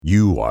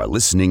You are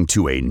listening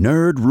to a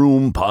Nerd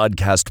Room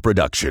podcast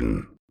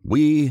production.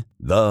 We,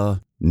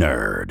 the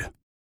Nerd.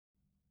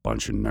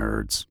 Bunch of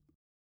nerds.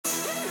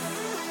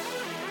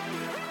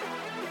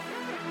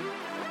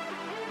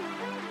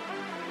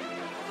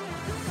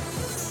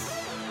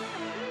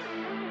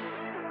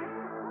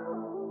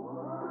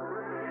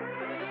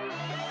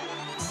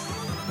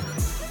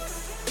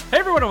 Hey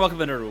everyone, and welcome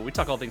to Nerd Room. We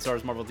talk all things Star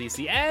Wars, Marvel,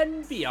 DC,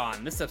 and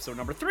beyond. This episode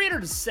number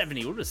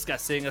 370, we're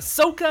discussing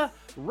Ahsoka,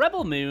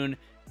 Rebel Moon,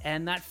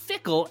 and that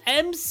fickle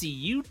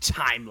MCU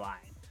timeline.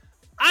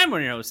 I'm one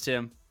of your host,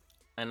 Tim.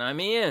 And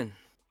I'm Ian.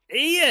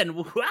 Ian,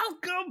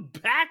 welcome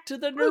back to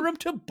the Nerd Room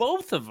to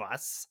both of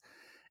us.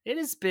 It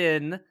has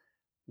been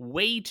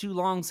way too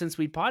long since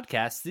we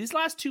podcast. These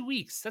last 2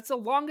 weeks, that's the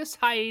longest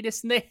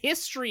hiatus in the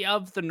history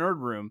of the Nerd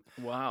Room.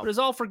 Wow. But it's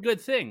all for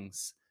good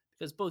things,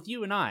 because both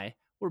you and I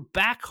were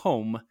back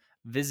home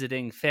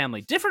visiting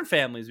family. Different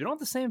families. We don't have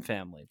the same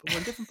family, but we're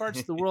in different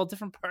parts of the world,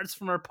 different parts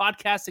from our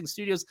podcasting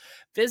studios,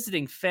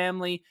 visiting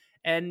family.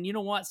 And you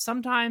know what?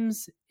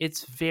 Sometimes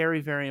it's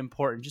very, very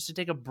important just to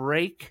take a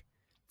break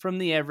from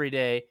the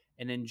everyday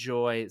and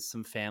enjoy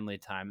some family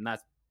time. And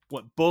that's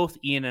what both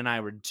Ian and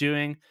I were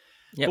doing.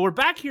 Yep. But we're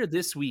back here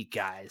this week,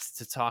 guys,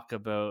 to talk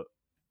about,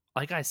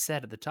 like I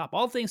said at the top,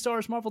 all things Star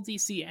Wars, Marvel,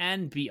 DC,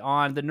 and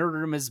beyond. The Nerd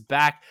Room is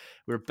back.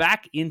 We're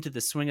back into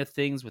the swing of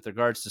things with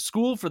regards to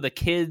school for the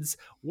kids,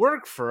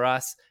 work for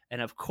us,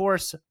 and of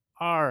course,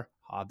 our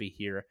hobby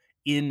here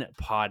in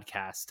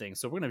podcasting.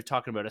 So we're going to be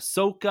talking about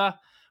Ahsoka.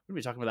 We're going to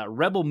be talking about that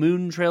Rebel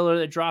Moon trailer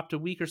that dropped a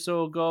week or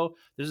so ago.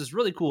 There's this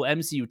really cool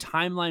MCU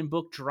timeline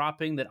book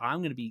dropping that I'm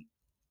going to be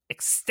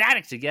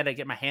ecstatic to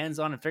get my hands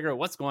on and figure out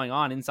what's going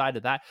on inside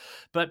of that.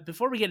 But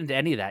before we get into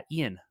any of that,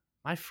 Ian,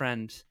 my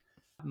friend,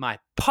 my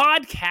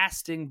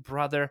podcasting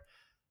brother,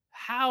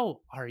 how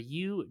are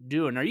you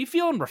doing? Are you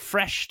feeling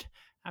refreshed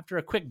after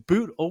a quick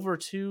boot over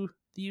to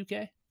the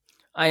UK?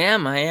 I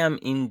am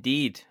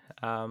indeed.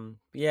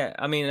 Yeah,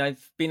 I mean,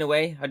 I've been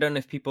away. I don't know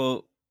if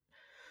people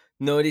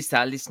notice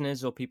that,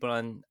 listeners or people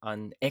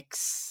on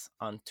X,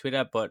 on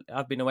Twitter, but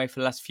I've been away for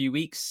the last few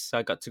weeks. So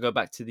I got to go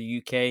back to the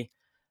UK.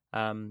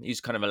 It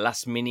was kind of a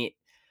last minute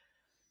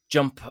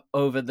jump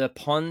over the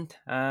pond,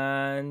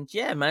 and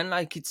yeah, man,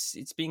 like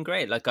it's been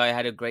great. Like I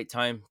had a great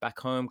time back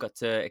home, got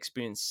to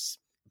experience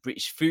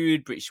British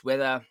food, British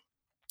weather,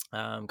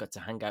 got to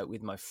hang out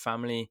with my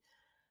family,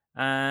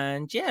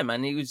 and yeah,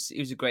 man, it was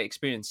a great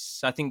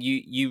experience. I think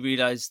you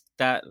realized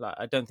that, like,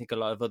 I don't think a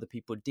lot of other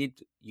people did.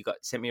 You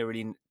sent me a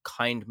really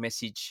kind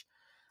message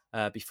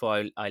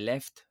before I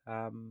left,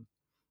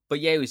 but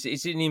yeah,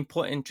 it's an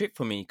important trip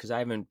for me because I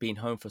haven't been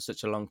home for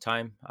such a long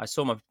time. I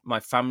saw my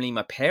family,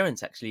 my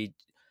parents actually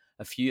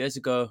a few years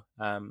ago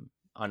on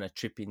a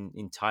trip in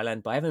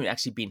Thailand, but I haven't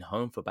actually been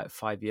home for about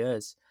 5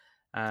 years.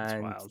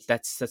 And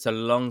that's a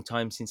long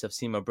time since I've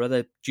seen my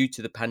brother due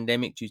to the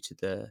pandemic, due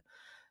to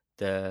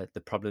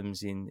the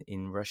problems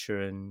in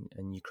Russia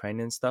and Ukraine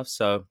and stuff.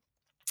 So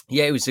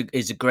yeah, it was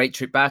a great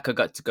trip back. I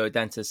got to go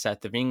down to the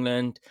south of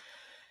England,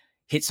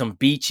 hit some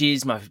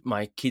beaches.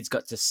 My kids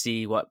got to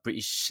see what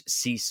British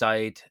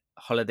seaside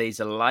holidays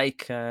are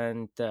like,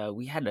 and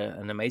we had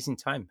an amazing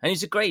time. And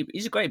it's a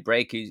great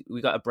break. We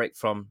got a break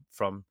from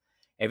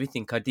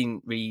everything. I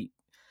didn't really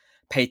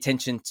pay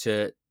attention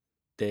to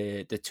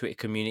the Twitter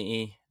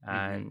community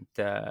and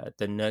the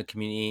nerd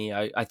community.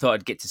 I thought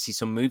I'd get to see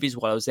some movies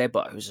while I was there,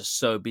 but I was just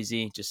so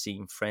busy, just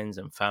seeing friends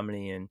and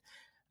family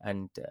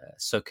and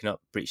soaking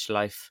up British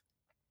life.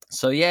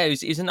 So yeah, it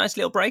was a nice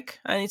little break,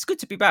 and it's good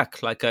to be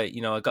back. Like I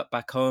got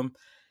back home.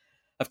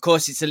 Of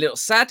course, it's a little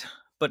sad,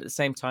 but at the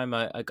same time,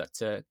 I got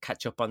to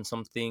catch up on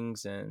some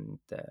things and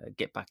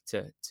get back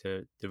to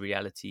the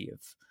reality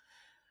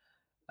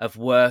of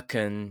work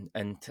and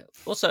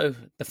also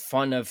the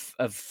fun of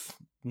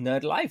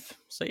nerd life.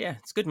 So yeah,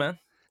 it's good, man.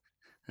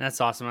 That's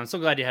awesome. I'm so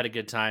glad you had a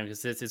good time,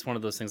 because it's one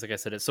of those things, like I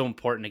said, it's so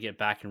important to get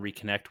back and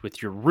reconnect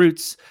with your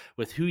roots,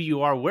 with who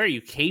you are, where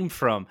you came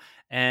from.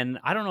 And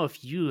I don't know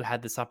if you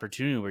had this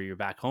opportunity where you're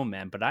back home,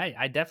 man, but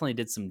I definitely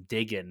did some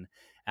digging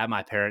at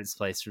my parents'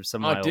 place for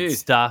some of my old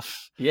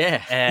stuff.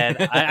 Yeah. And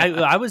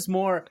I was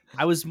more,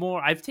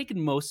 I've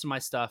taken most of my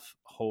stuff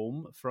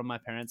home from my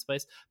parents'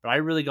 place, but I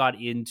really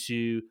got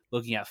into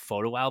looking at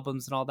photo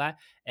albums and all that.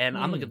 And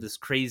I'm like this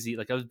crazy,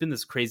 like I've been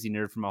this crazy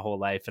nerd for my whole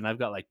life. And I've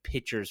got like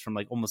pictures from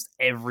like almost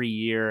every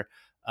year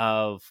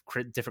of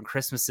different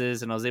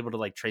Christmases, and I was able to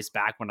like trace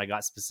back when I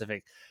got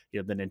specific,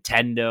 the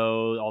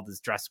Nintendo, all this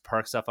Jurassic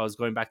Park stuff. I was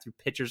going back through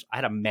pictures. I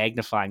had a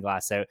magnifying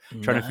glass out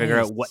trying to figure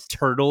out what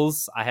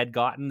turtles I had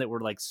gotten that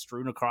were like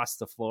strewn across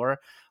the floor,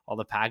 all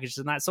the packages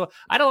and that. So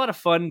I had a lot of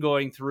fun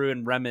going through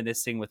and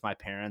reminiscing with my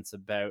parents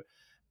about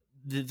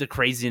the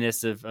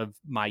craziness of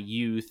my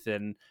youth.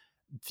 And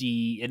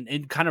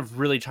and kind of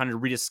really trying to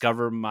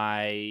rediscover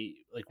my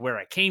like where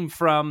I came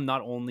from,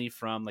 not only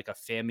from like a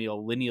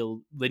familial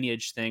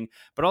lineage thing,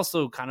 but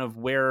also kind of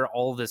where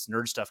all this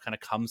nerd stuff kind of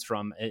comes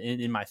from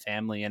in my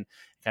family, and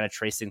kind of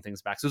tracing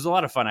things back. So it was a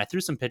lot of fun. I threw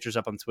some pictures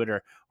up on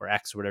Twitter or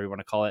X or whatever you want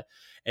to call it,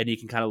 and you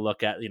can kind of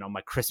look at, you know,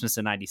 my Christmas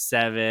in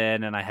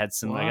 '97, and I got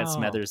some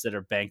Wow. others that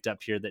are banked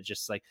up here that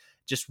just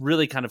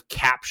really kind of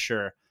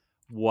capture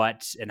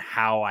what and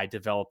how I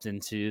developed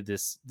into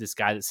this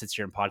guy that sits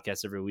here and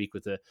podcasts every week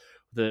with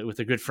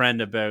a good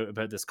friend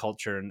about this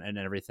culture and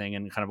everything,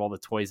 and kind of all the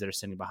toys that are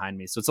sitting behind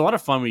me. So it's a lot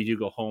of fun when you do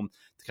go home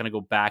to kind of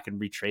go back and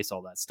retrace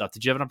all that stuff.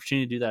 Did you have an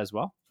opportunity to do that as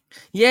well?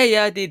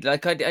 Yeah, I did.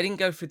 Like, I didn't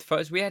go through the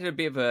photos. We had a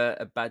bit of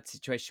a bad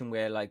situation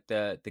where, like,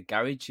 the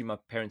garage in my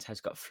parents' house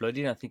got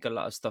flooded. I think a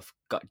lot of stuff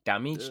got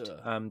damaged.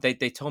 Ugh. They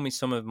told me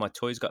some of my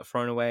toys got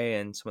thrown away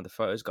and some of the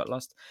photos got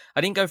lost.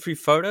 I didn't go through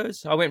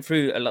photos. I went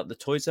through a lot of the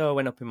toys, though. I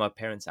went up in my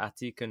parents'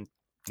 attic and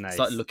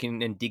started Nice.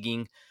 looking and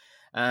digging.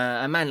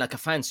 And man, like, I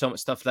found so much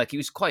stuff. Like, it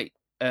was quite.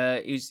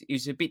 It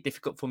was a bit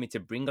difficult for me to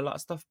bring a lot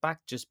of stuff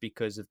back just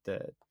because of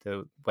the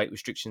weight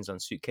restrictions on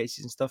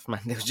suitcases and stuff.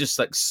 Man, there was just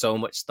like so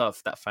much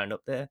stuff that I found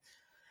up there.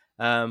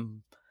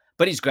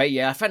 But it's great.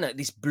 Yeah, I found like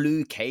this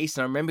blue case,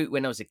 and I remember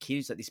when I was a kid,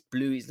 it's like this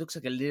blue. It looks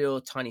like a little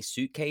tiny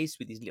suitcase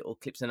with these little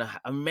clips, and I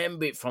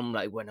remember it from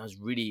like when I was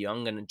really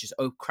young, and I just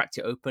cracked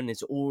it open.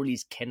 There's all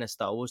these Kenner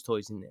Star Wars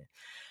toys in there,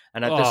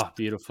 and I just Oh,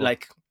 beautiful.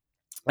 like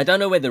I don't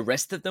know where the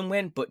rest of them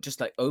went, but just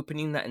like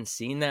opening that and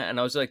seeing that, and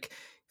I was like,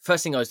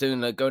 first thing I was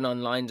doing, like going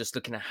online, just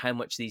looking at how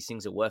much these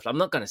things are worth. I'm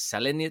not gonna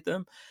sell any of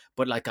them,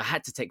 but like I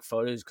had to take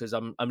photos because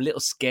I'm a little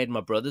scared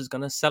my brother's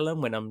gonna sell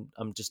them when I'm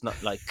just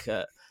not like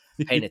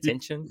paying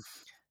attention.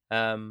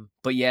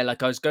 But yeah,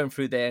 like I was going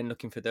through there and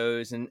looking for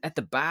those, and at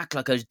the back,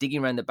 like I was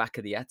digging around the back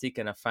of the attic,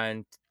 and I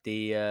found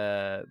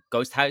the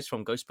ghost house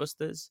from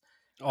Ghostbusters,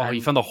 Oh,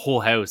 you and found the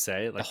whole house,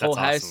 eh? the Like, whole that's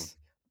awesome. house.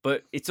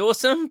 But it's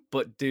awesome,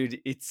 but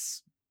dude,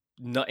 it's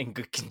not in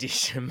good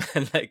condition,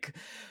 man. Like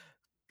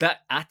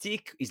that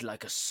attic is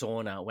like a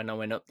sauna when I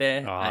went up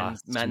there, Ah,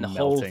 and it's man, the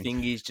whole melting.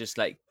 thing is just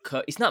like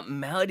it's not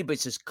melody, but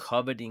it's just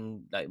covered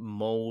in like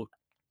mold.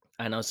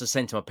 And I was just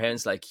saying to my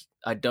parents, like,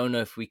 I don't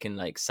know if we can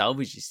like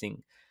salvage this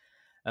thing.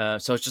 So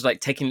I was just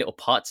like taking little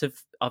parts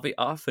of it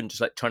off and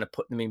just like trying to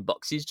put them in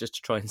boxes just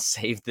to try and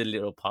save the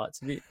little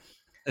parts of it.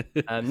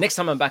 Next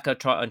time I'm back, I'll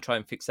try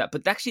and fix that.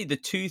 But actually, the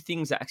two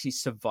things that actually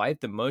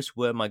survived the most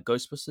were my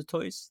Ghostbuster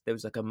toys. There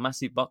was like a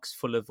massive box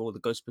full of all the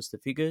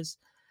Ghostbuster figures.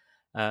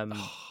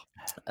 Um,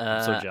 Oh, I'm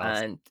so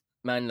jealous. and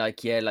man,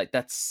 like yeah, like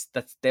that's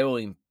they're all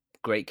in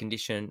great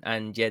condition,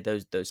 and yeah,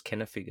 those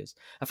Kenner figures.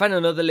 I found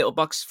another little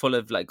box full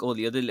of like all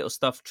the other little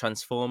stuff,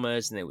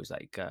 Transformers, and there was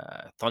like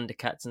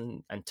Thundercats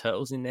and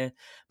Turtles in there,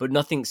 but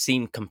nothing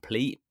seemed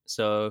complete.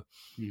 So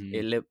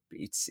Mhm.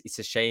 it's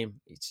a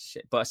shame.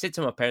 But I said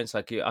to my parents,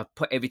 like, I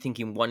put everything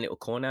in one little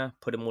corner,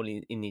 put them all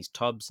in these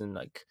tubs, and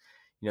like,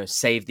 you know,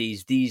 save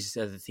these. These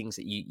are the things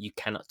that you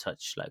cannot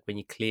touch. Like when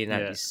you're clearing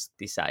out Yeah.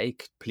 this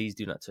attic, please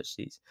do not touch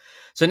these.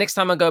 So next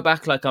time I go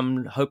back, like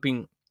I'm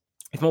hoping,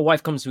 if my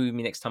wife comes with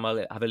me next time, I'll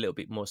have a little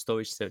bit more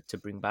storage to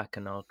bring back,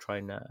 and I'll try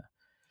and.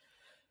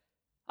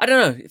 I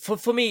don't know.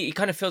 For me, it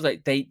kind of feels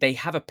like they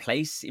have a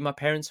place in my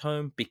parents'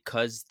 home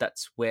because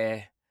that's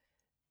where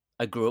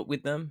I grew up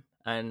with them,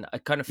 and I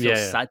kind of feel Yeah,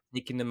 yeah. sad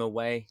taking them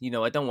away. You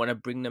know, I don't want to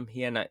bring them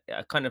here, and I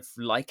kind of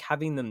like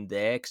having them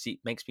there because it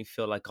makes me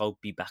feel like I'll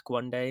be back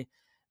one day,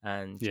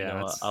 and you Yeah,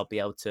 know, that's I'll be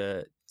able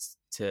to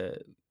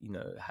you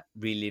know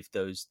relive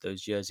those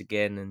years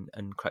again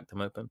and crack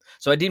them open.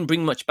 So I didn't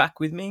bring much back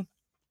with me,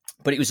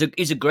 but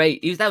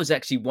that was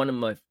actually one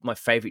of my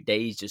favorite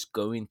days, just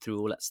going through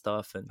all that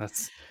stuff and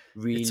that's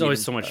it's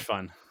always reliving so much stuff.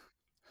 fun.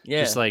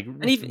 Just Yeah, like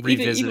and even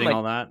revisiting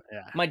all that.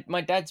 Yeah.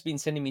 my dad's been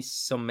sending me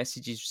some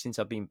messages since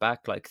I've been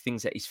back, like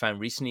things that he's found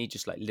recently,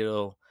 just like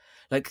little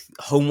like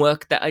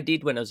homework that I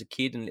did when I was a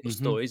kid and little Hmm.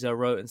 stories I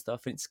wrote and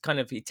stuff. And it's kind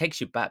of it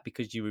takes you back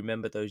because you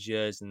remember those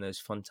years and those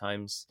fun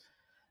times.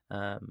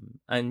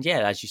 And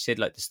yeah, as you said,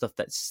 like the stuff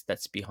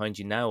that's behind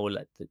you now, or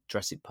like the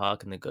Jurassic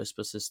Park and the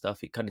Ghostbusters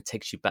stuff, it kind of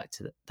takes you back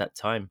to that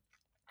time.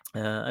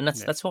 And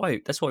Yeah. that's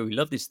why we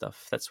love this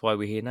stuff. That's why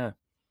we're here now.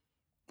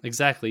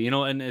 Exactly. You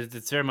know, and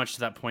it's very much to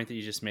that point that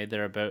you just made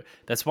there about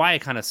that's why I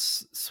kind of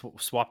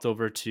swapped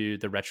over to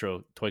the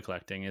retro toy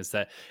collecting, is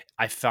that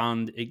I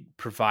found it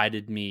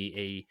provided me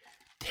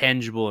a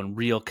tangible and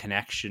real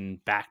connection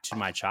back to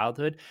my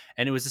childhood.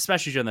 And it was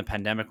especially during the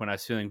pandemic when I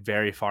was feeling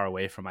very far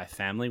away from my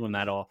family, when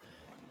that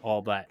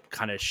all that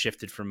kind of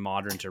shifted from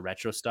modern to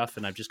retro stuff,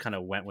 and I've just kind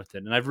of went with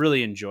it. And I've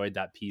really enjoyed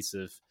that piece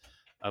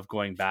of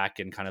going back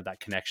and kind of that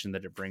connection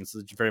that it brings.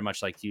 It's very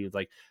much like you,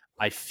 like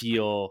I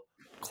feel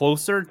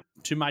closer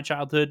to my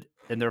childhood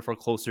and therefore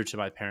closer to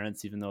my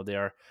parents, even though they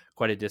are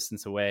quite a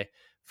distance away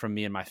from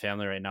me and my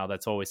family right now.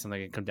 That's always something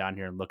I can come down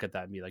here and look at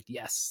that and be like,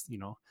 yes, you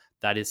know,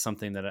 that is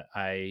something that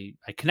I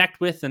connect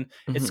with, and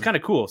it's Hmm. kind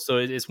of cool. So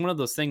it's one of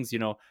those things, you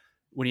know,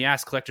 when you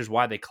ask collectors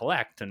why they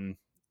collect, and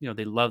you know,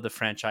 they love the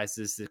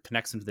franchises, it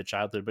connects them to the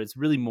childhood, but it's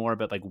really more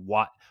about like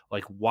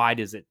why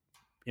does it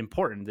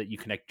important that you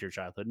connect to your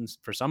childhood? And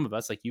for some of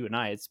us, like you and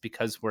I, it's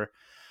because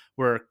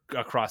we're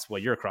across,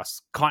 well, you're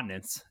across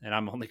continents, and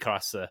I'm only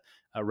across a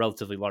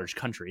relatively large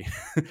country,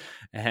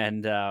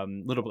 and a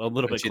little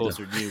bit Country though.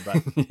 closer to you,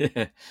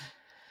 but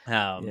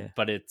Yeah. Yeah.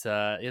 but it's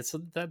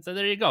that,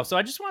 there you go. So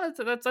I just wanted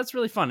to, that's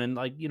really fun. And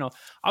like, I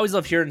always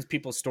love hearing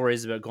people's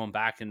stories about going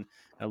back and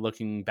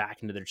looking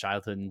back into their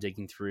childhood and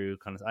digging through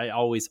kind of, I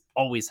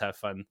always have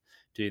fun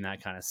doing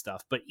that kind of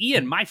stuff. But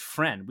Ian, my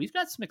friend, we've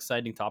got some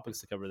exciting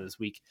topics to cover this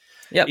week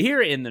Yep.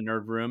 here in the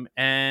Nerd Room,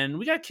 and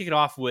we got to kick it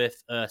off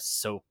with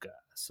Ahsoka.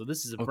 So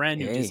this is a brand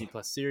new Disney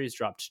Plus series,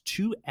 dropped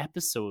 2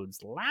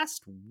 episodes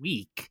last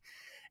week.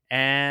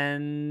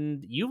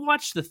 And you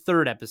watched the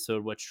 3rd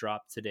episode, which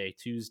dropped today,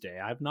 Tuesday.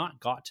 I've not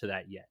got to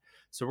that yet.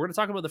 So we're going to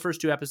talk about the first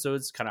 2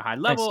 episodes, kind of high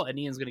level, and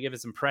Ian's going to give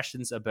us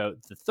impressions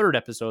about the 3rd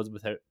episode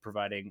without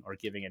providing or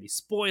giving any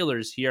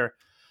spoilers here.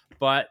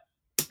 But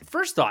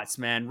first thoughts,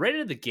 man, right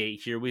out of the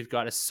gate here, we've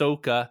got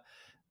Ahsoka,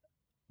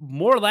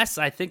 more or less,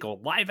 I think, a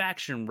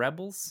live-action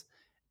Rebels.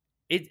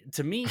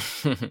 To me,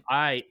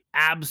 I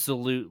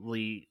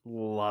absolutely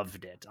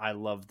loved it. I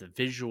love the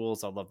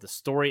visuals. I love the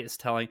story it's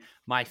telling.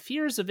 My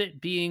fears of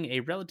it being a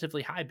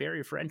relatively high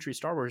barrier for entry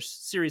Star Wars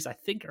series, I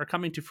think, are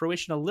coming to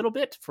fruition a little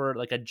bit for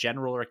like a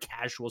general or a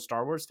casual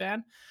Star Wars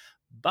fan.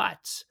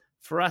 But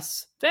for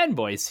us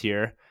fanboys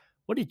here,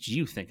 what did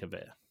you think of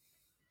it?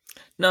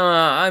 No,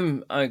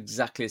 I'm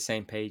exactly the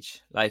same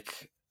page.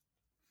 Like,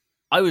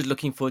 I was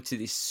looking forward to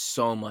this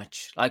so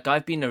much. Like,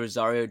 I've been a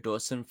Rosario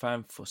Dawson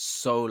fan for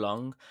so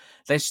long.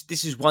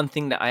 This is one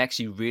thing that I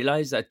actually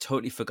realized I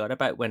totally forgot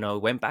about when I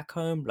went back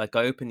home. Like,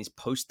 I opened this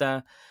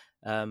poster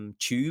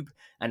tube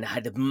and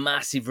had a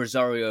massive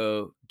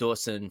Rosario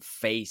Dawson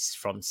face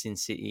from Sin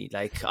City.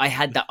 Like, I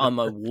had that on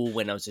my wall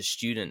when I was a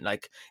student.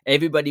 Like,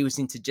 everybody was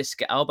into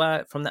Jessica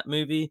Alba from that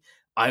movie.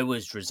 I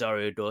was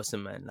Rosario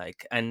Dawson, man.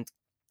 Like, and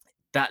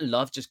that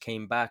love just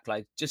came back.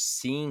 Like, just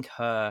seeing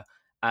her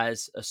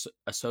as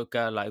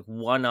Ahsoka, like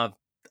one of,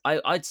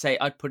 I'd say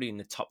I'd put it in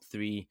the top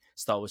 3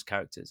 Star Wars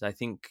characters. I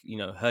think,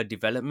 her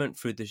development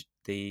through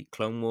the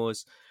Clone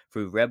Wars,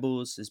 through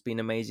Rebels has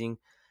been amazing.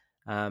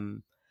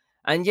 And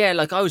yeah,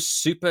 like, I was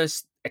super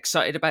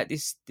excited about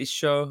this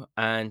show,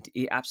 and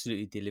it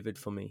absolutely delivered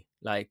for me.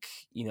 Like,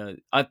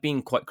 I've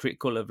been quite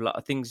critical of a lot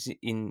of things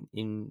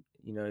in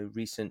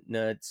recent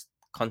nerds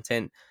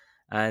content,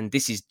 and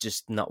this is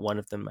just not one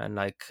of them. And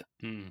like,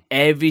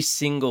 every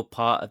single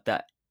part of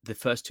that, the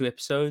first 2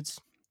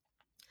 episodes,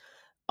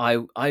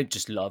 I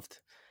just loved,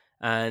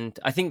 and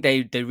I think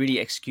they really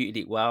executed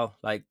it well.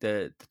 Like,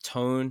 the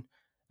tone,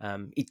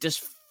 it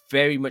just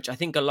very much. I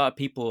think a lot of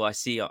people I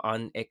see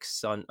on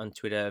X on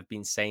Twitter have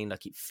been saying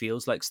like it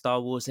feels like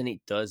Star Wars, and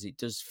it does. It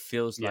just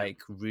feels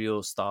like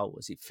real Star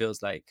Wars. It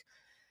feels like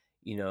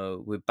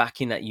we're back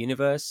in that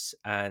universe,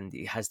 and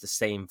it has the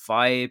same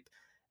vibe.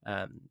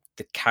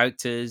 The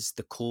characters,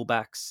 the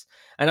callbacks,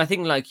 and I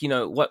think like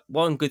what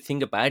one good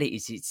thing about it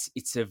is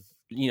it's a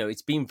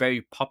it's been very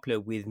popular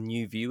with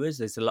new viewers.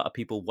 There's a lot of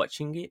people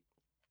watching it,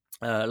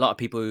 a lot of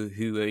people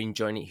who are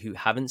enjoying it who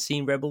haven't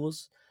seen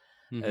Rebels,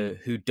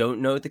 who don't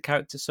know the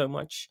character so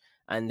much,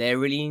 and they're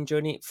really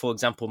enjoying it. For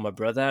example, my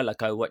brother,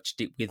 like, I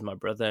watched it with my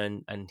brother,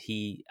 and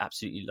he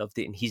absolutely loved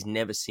it, and he's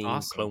never seen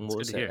Clone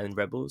Wars and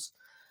Rebels.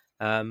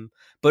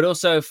 But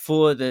also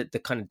for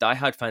the kind of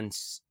diehard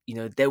fans,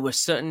 there were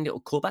certain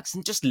little callbacks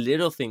and just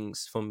little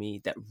things for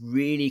me that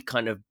really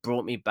kind of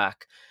brought me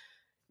back.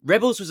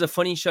 Rebels was a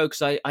funny show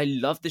because I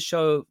loved the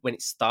show when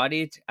it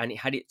started, and it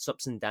had its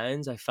ups and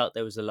downs. I felt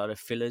there was a lot of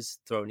fillers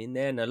thrown in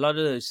there, and a lot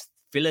of those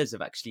fillers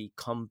have actually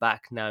come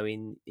back now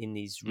in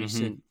these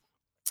recent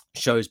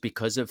shows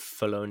because of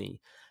Filoni.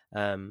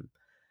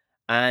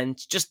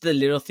 And just the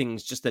little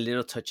things, just the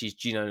little touches,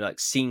 like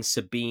seeing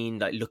Sabine,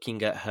 like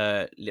looking at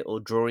her little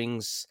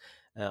drawings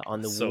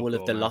on the wall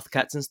of the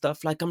Lothcats and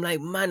stuff. Like, I'm like,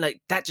 man,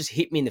 like that just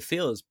hit me in the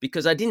feels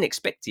because I didn't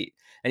expect it.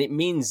 And it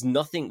means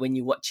nothing when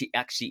you watch it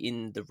actually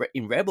in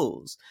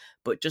Rebels.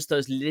 But just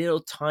those little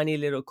tiny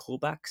little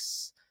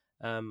callbacks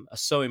are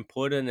so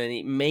important, and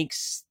it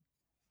makes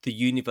the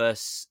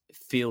universe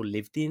feel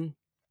lived in.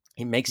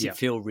 It makes it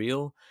feel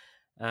real.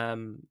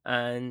 And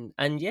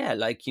yeah,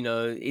 like,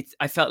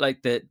 I felt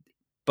like that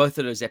both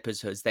of those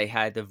episodes, they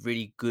had a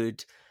really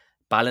good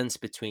balance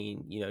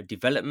between,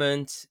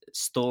 development,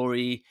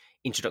 story,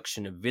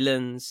 introduction of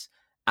villains,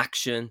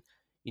 action.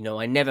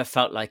 I never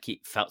felt like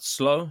it felt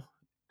slow.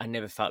 I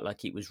never felt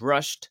like it was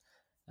rushed.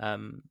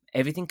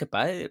 Everything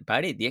about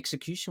it, the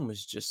execution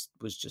was just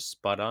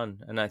spot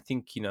on. And I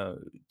think,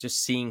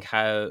 just seeing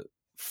how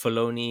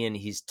Filoni and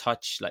his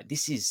touch, like,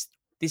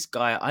 this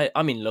guy,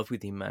 I'm in love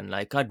with him, man.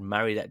 Like, I'd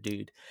marry that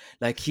dude.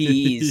 Like,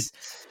 he's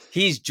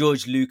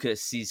George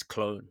Lucas's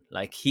clone.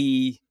 Like,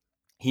 he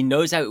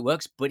knows how it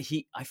works, but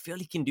I feel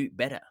he can do it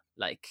better.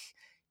 Like,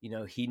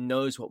 he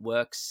knows what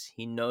works.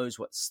 He knows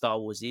what Star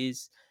Wars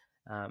is.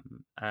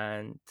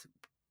 And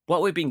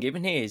what we've been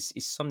given here is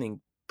something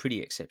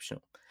pretty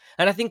exceptional.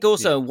 And I think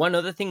also one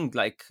other thing,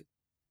 like,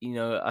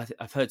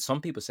 I've heard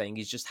some people saying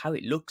is just how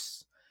it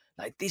looks.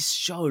 Like, this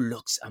show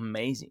looks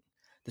amazing.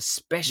 The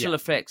special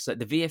effects, like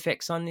the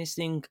VFX on this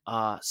thing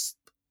are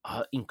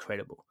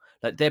incredible.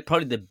 Like they're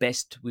probably the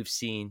best we've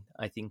seen,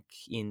 I think,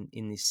 in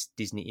this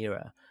Disney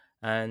era,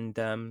 and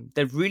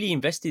they've really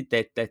invested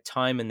their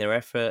time and their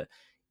effort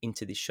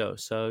into the show.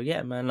 So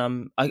yeah,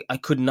 man, I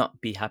could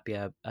not be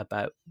happier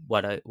about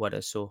what I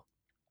saw.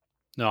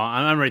 No,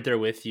 I'm right there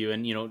with you.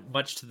 And,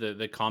 much to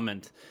the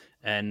comment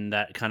and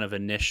that kind of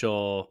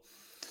initial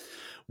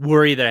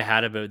worry that I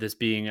had about this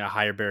being a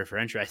higher barrier for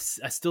entry, I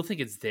still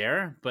think it's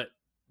there. But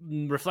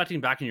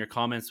reflecting back on your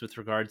comments with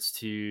regards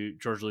to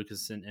George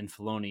Lucas and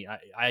Filoni,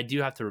 I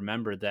do have to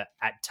remember that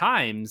at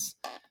times,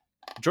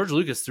 George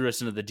Lucas threw us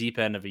into the deep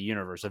end of a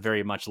universe, a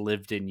very much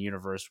lived in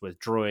universe with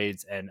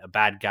droids and a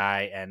bad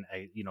guy and,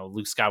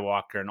 Luke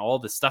Skywalker and all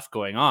this stuff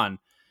going on.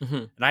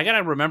 Hmm. And I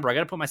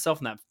gotta put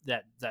myself in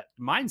that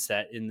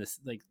mindset in this,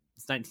 like,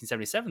 it's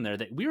 1977 there,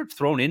 that we were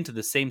thrown into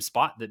the same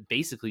spot that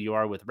basically you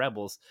are with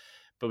Rebels,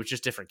 but with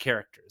just different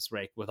characters,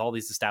 right? With all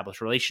these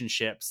established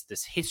relationships,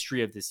 this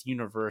history of this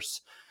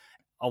universe,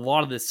 a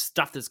lot of this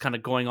stuff that's kind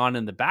of going on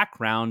in the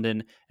background,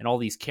 and all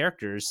these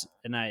characters.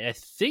 And I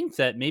think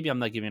that maybe I'm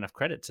not giving enough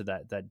credit to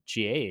that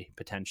GA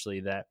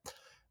potentially,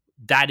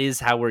 that is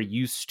how we're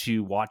used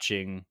to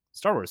watching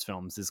Star Wars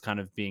films, is kind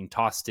of being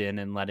tossed in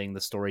and letting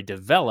the story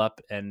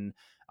develop and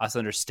us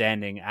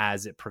understanding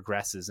as it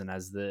progresses and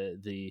as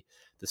the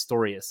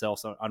story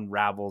itself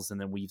unravels and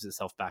then weaves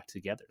itself back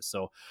together.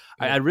 So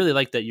Yeah. I really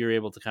like that you're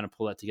able to kind of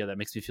pull that together. That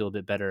makes me feel a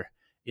bit better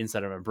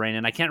inside of my brain.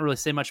 And I can't really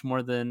say much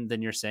more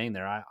than you're saying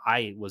there.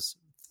 I was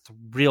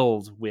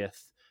thrilled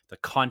with the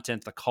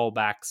content, the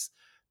callbacks,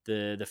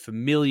 the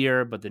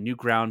familiar but the new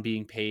ground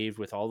being paved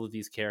with all of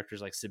these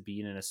characters like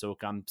Sabine and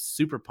Ahsoka. I'm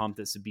super pumped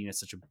that Sabine is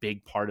such a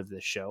big part of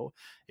this show.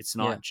 It's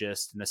Yeah. not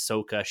just an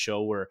Ahsoka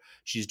show where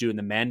she's doing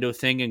the Mando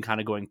thing and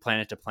kind of going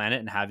planet to planet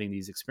and having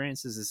these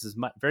experiences. This is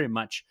very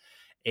much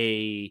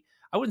I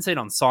wouldn't say an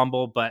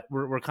ensemble, but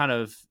we're kind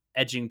of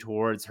edging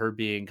towards her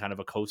being kind of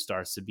a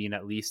co-star, Sabine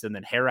at least, and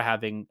then Hera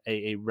having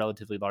a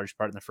relatively large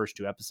part in the first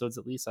 2 episodes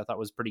at least. I thought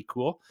was pretty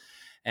cool,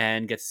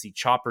 and get to see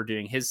Chopper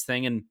doing his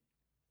thing. And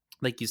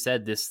like you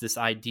said, this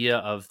idea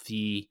of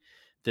the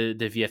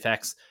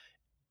VFX,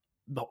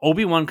 the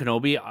Obi-Wan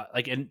Kenobi,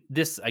 and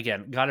this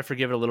again, gotta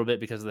forgive it a little bit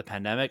because of the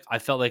pandemic. I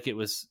felt like it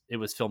was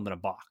filmed in a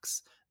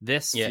box.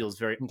 This Yeah. feels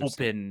very 100%.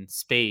 open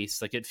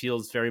space. Like, it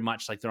feels very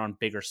much like they're on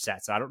bigger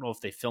sets. I don't know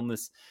if they filmed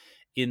this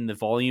in the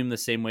volume the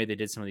same way they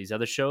did some of these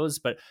other shows,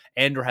 but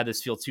Andor had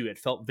this feel too. It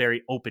felt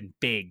very open,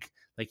 big,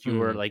 like you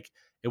were like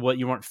you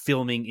weren't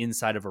filming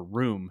inside of a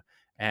room.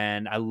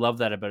 And I love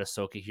that about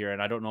Ahsoka here.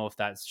 And I don't know if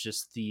that's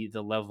just the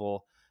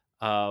level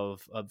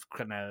of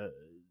kind of,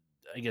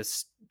 I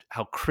guess,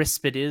 how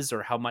crisp it is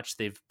or how much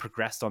they've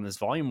progressed on this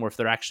volume, or if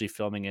they're actually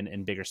filming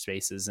in bigger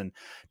spaces and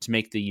to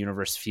make the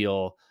universe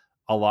feel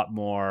a lot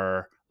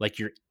more like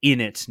you're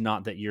in it,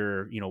 not that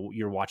you're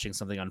watching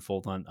something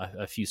unfold on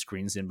a few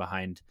screens in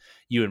behind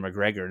you and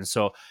McGregor. And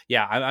so,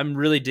 yeah, I'm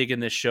really digging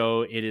this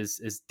show. It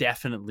is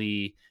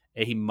definitely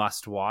a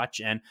must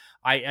watch. And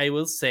I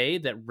will say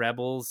that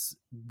Rebels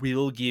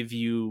will give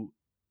you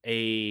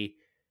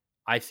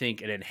I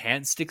think, an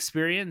enhanced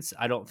experience.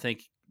 I don't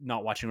think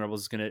not watching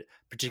Rebels is going to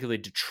particularly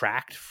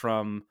detract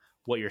from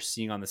what you're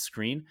seeing on the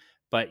screen,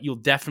 but you'll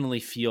definitely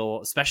feel,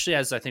 especially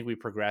as I think we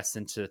progress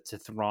into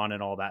Thrawn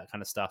and all that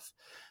kind of stuff.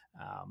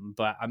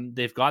 But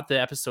they've got the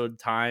episode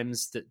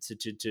times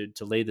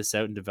to lay this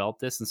out and develop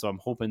this, and so I'm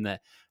hoping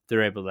that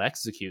they're able to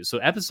execute. So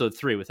episode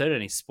 3, without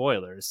any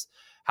spoilers,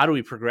 how do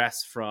we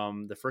progress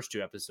from the first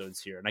 2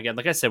 episodes here? And again,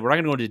 like I said, we're not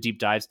going to go into deep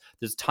dives.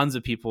 There's tons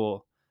of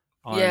people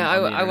on the I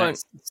internet, won't.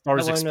 Star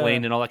Wars I won't,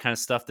 Explained and all that kind of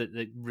stuff that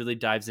really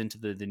dives into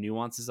the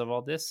nuances of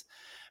all this.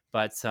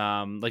 But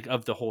like,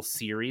 of the whole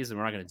series, and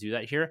we're not going to do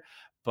that here.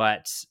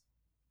 But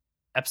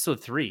episode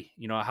 3,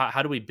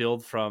 how do we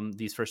build from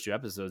these first 2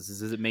 episodes?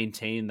 Does it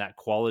maintain that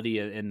quality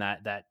and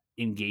that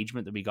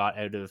engagement that we got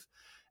out of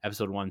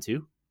episode 1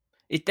 too?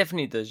 It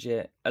definitely does,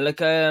 yeah.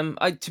 Like,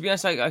 I to be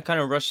honest, I kind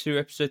of rushed through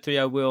episode 3.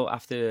 I will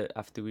after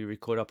we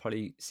record. I'll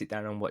probably sit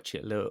down and watch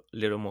it a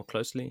little more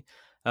closely.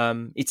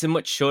 It's a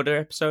much shorter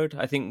episode.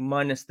 I think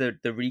minus the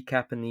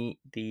recap and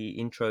the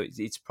intro,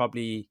 it's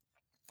probably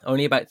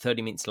only about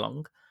 30 minutes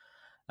long.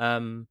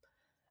 And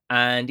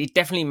it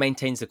definitely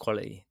maintains the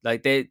quality.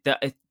 Like, the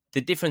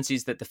difference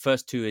is that the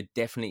first 2 are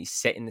definitely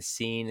setting the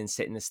scene and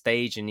setting the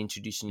stage and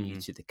introducing you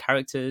to the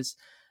characters,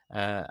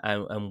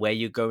 and where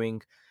you're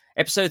going.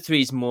 Episode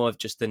 3 is more of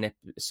just an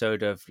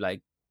episode of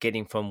like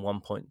getting from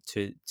one point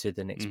to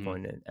the next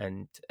point,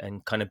 and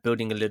kind of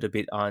building a little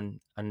bit on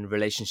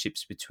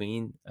relationships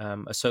between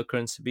Ahsoka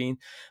and Sabine.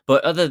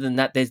 But other than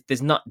that,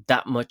 there's not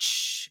that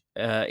much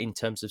in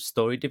terms of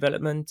story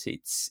development.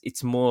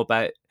 It's more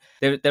about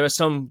there are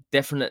some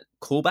definite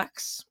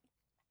callbacks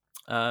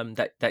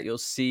that you'll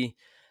see.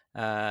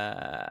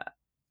 But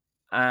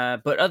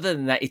other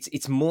than that,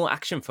 it's more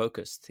action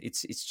focused.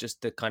 It's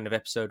just the kind of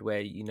episode where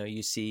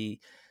you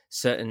see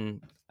certain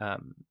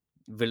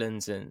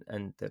villains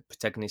and the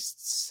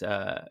protagonists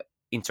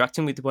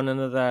interacting with one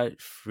another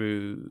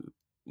through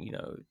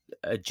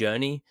a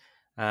journey,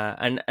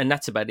 and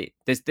that's about it.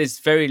 There's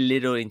very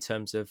little in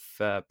terms of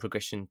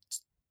progression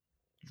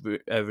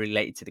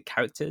related to the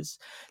characters.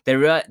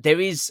 There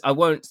is I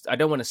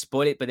don't want to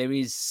spoil it, but there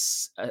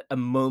is a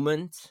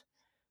moment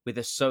with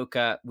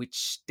Ahsoka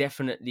which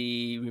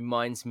definitely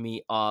reminds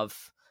me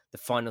of the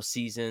final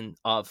season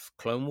of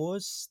Clone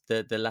Wars,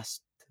 the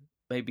last,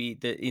 maybe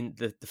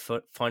the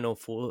final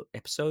 4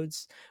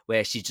 episodes,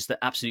 where she's just an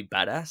absolute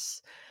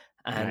badass.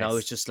 And I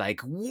was Nice. just like,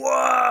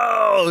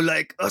 whoa,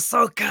 like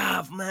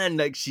Ahsoka, man,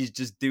 like she's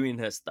just doing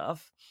her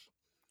stuff.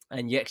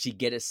 And you actually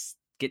get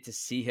to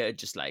see her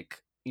just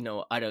like,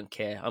 I don't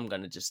care, I'm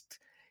gonna just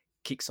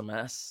kick some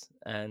ass.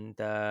 And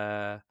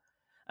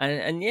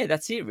yeah,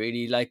 that's it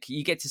really. Like,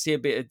 you get to see a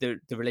bit of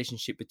the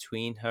relationship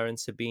between her and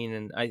Sabine,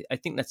 and I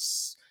think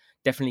that's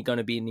definitely going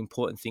to be an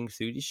important thing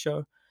through this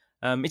show.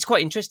 It's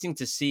quite interesting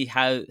to see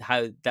how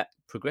that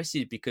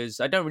progresses, because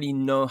I don't really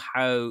know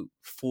how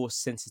force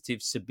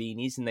sensitive Sabine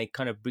is, and they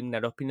kind of bring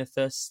that up in the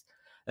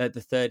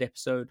third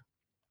episode.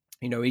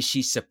 Is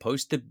she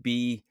supposed to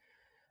be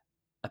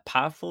a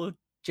powerful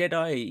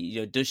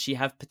Jedi? Does she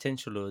have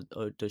potential,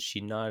 or does she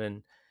not?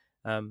 And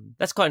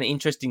that's kind of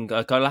interesting.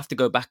 Like, I'll have to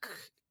go back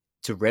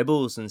to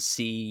Rebels and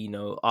see,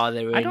 are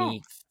there I don't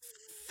any?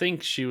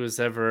 think she was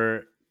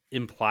ever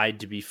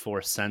implied to be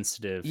force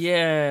sensitive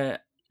Yeah,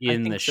 I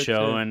in the think so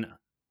show, too.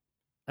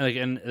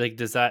 and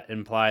does that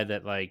imply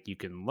that like you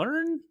can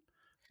learn,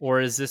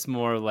 or is this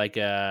more like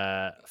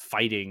a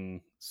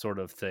fighting sort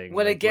of thing,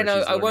 Well, like where again,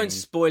 she's I won't learning?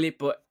 spoil it,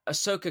 but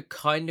Ahsoka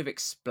kind of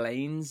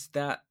explains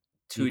that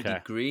to a Okay,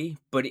 degree,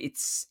 but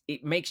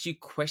it makes you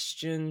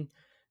question: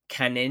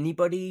 can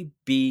anybody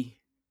be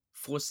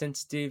force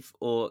sensitive,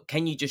 or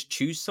can you just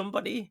choose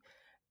somebody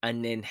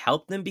and then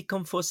help them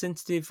become force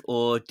sensitive,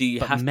 or do you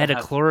but have to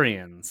have?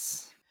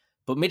 metachlorians,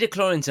 But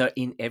midichlorians are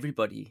in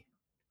everybody.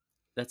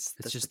 it's That's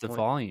the just the point.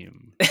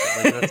 volume.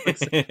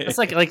 Like that's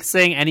like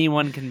saying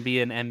anyone can be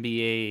an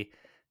NBA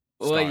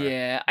Well, star.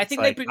 yeah, I It's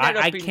think they like bring that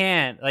I up in.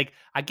 can't, like,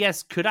 I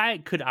guess could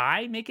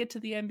I make it to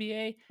the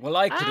NBA? Well,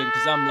 I couldn't,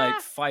 because I'm like Ah,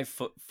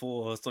 5'4"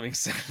 or something.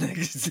 So like,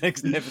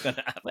 it's never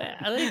gonna well,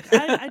 happen. like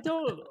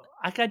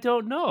I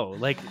don't know.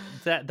 Like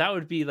that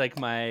would be like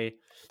my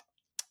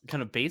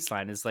kind of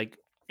baseline is like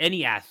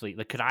any athlete.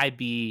 Like, could I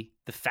be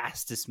the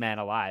fastest man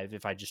alive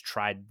if I just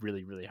tried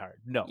really, really hard?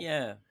 No.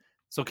 Yeah,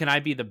 So can I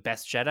be the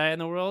best Jedi in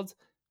the world?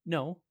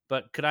 No.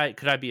 But could I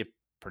be a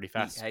pretty eat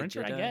fast hey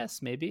sprinter? I Jedi.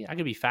 guess maybe I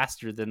could be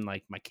faster than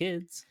like my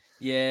kids.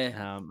 Yeah,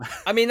 Um,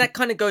 I mean that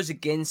kind of goes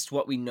against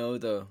what we know,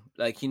 though.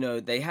 Like,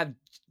 they have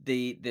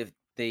the the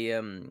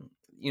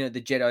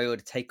Jedi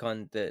Order take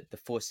on the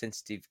force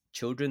sensitive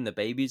children, the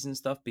babies and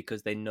stuff,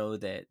 because they know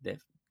they're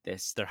they've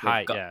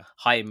high, got yeah,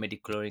 high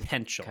midichlorian.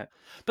 potential.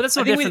 But that's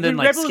I no think different than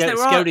with like Rebels, there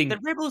are the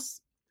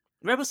scouting.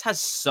 Rebels has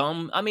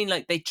some. I mean,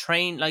 like, they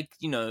train, like,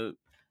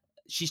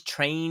 she's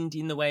trained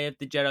in the way of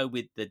the Jedi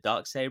with the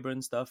dark saber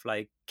and stuff.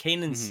 Like,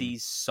 Kanan Mhm.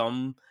 sees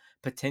some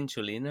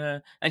potential in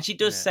her, and she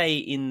does Yeah. say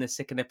in the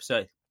second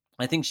episode,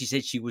 I think she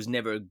said she was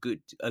never a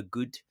good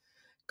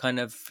kind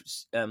of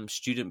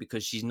student,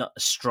 because she's not a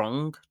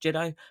strong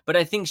Jedi. But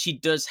I think she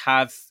does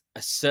have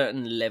a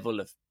certain level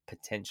of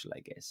potential, I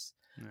guess.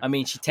 Yeah. I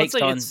mean, she Well, it's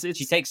takes like on she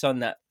it's takes on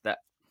that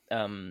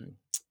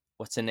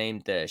what's her name,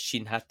 the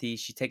Shin Hati.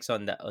 She takes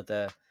on that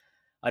other.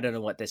 I don't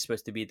know what they're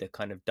supposed to be, the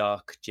kind of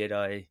dark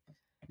Jedi.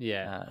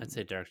 yeah, I'd Um,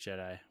 say Dark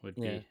Jedi would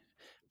yeah. be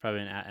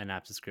probably an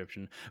apt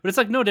description. But it's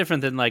like no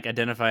different than like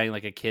identifying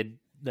like a kid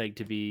like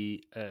to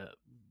be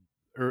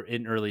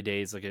in early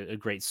days like a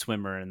great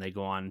swimmer, and they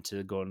go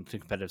into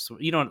competitive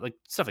like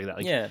stuff like that.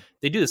 Like Yeah.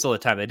 they do this all the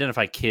time. They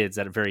identify kids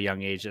at a very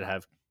young age that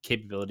have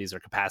capabilities or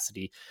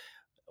capacity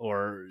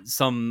or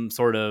some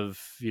sort of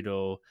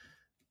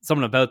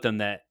something about them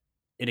that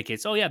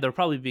indicates, oh yeah, they'll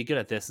probably be good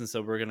at this, and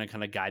so we're going to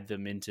kind of guide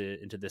them into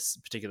this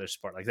particular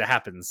sport. Like that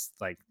happens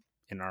like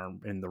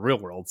in the real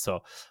world.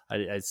 So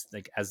as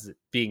like as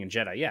being a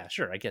Jedi, yeah,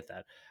 sure, I get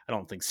that. I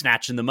don't think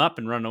snatching them up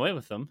and running away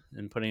with them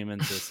and putting them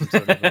into some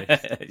sort of like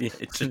Yeah,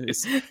 true.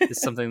 is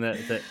something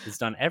that is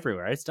done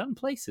everywhere. It's done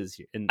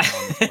places on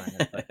this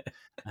planet, but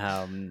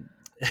um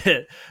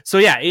so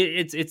yeah,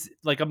 it's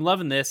like I'm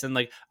loving this, and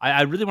like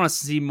I really want to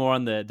see more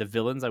on the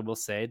villains. I will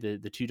say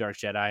the two Dark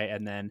Jedi,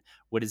 and then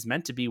what is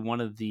meant to be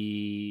one of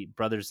the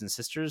brothers and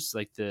sisters,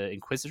 like the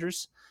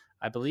Inquisitors,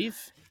 I believe.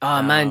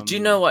 Oh man, do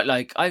you know what?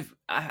 Like,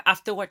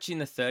 after watching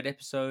the third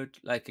episode,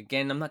 like,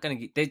 again, I'm not gonna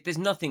get there's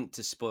nothing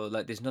to spoil.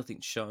 Like, there's nothing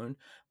shown,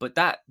 but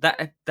that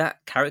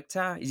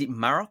character, is it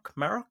Marok?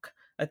 Marok?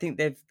 I think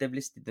they've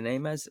listed the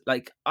name as.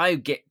 Like, I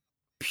get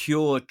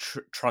pure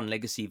Tron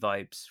Legacy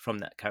vibes from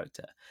that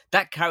character.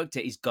 That character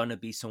is gonna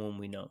be someone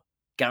we know,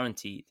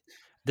 guaranteed.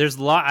 There's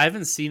a lot I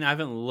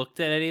haven't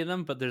looked at any of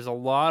them, but there's a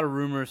lot of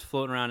rumors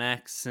floating around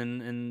X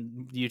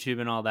and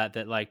YouTube and all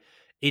that like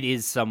it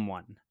is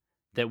someone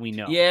that we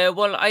know. Yeah,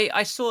 well,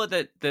 I saw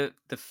that the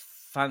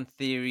fan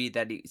theory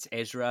that it's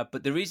Ezra,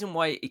 but the reason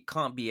why it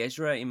can't be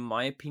Ezra, in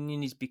my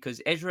opinion, is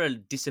because Ezra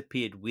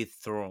disappeared with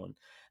Thrawn,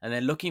 and they're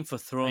looking for Oh,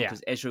 Thrawn yeah.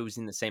 because Ezra was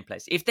in the same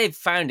place. If they've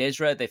found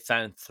Ezra, they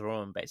found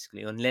Thrawn,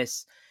 basically,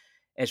 unless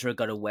Ezra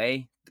got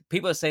away.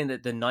 People are saying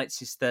that the Night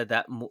Sister,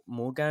 that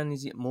Morgan,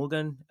 is it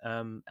Morgan?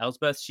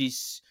 Elsbeth,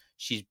 she's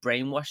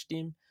brainwashed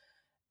him.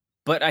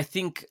 But I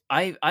think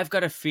I've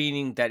got a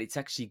feeling that it's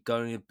actually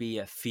going to be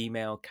a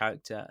female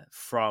character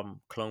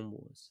from Clone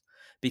Wars,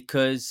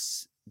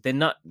 because they're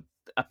not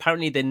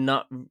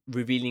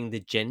revealing the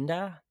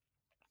gender,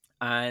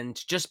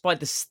 and just by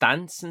the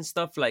stance and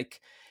stuff, like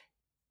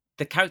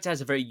the character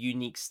has a very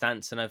unique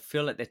stance, and I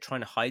feel like they're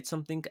trying to hide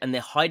something, and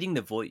they're hiding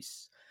the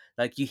voice.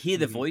 Like you hear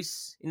the Mhm.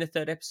 voice in the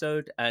third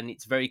episode, and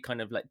it's very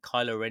kind of like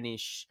Kylo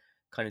Renish,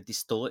 kind of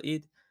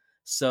distorted.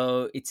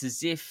 So it's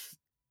as if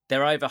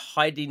they're either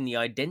hiding the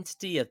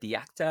identity of the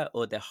actor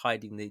or they're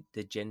hiding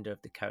the gender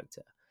of the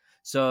character.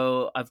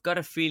 So I've got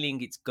a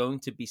feeling it's going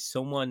to be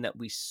someone that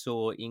we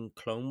saw in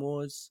Clone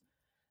Wars,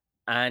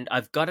 and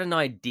I've got an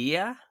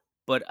idea,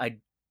 but I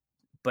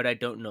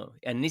don't know.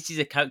 And this is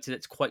a character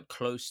that's quite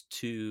close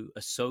to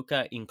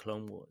Ahsoka in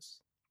Clone Wars.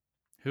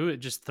 Who?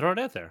 Just throw it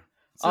out there.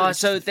 It's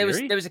just So a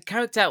theory. there was a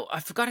character, I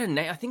forgot her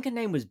name. I think her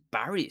name was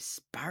Barris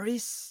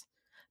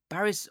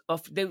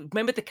of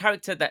remember the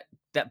character that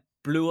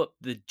blew up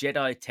the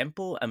Jedi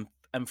temple and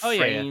Oh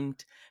yeah.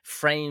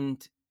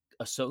 framed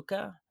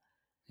Ahsoka,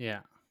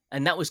 Yeah.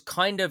 and that was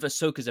kind of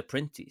Ahsoka's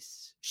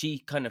apprentice. She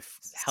kind of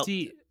helped.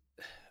 See,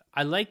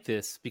 I like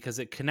this because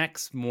it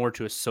connects more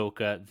to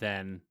Ahsoka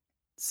than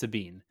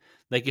Sabine.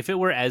 Like if it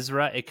were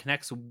Ezra, it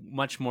connects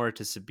much more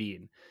to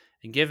Sabine.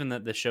 And given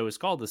that the show is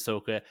called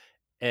Ahsoka,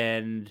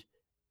 and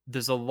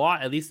there's a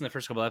lot, at least in the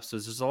first couple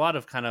episodes, there's a lot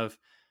of kind of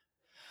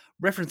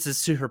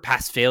references to her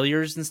past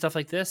failures and stuff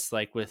like this,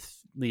 like with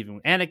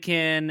leaving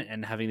Anakin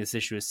and having this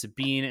issue with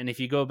Sabine. And if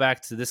you go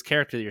back to this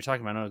character that you're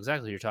talking about, I know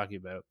exactly what you're talking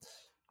about.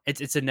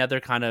 It's another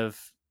kind of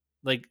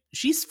like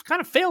she's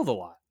kind of failed a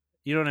lot.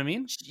 You know what I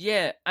mean?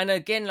 Yeah, and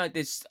again, like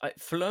this,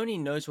 Filoni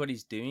knows what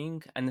he's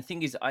doing, and the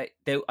thing is, I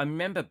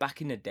remember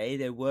back in the day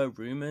there were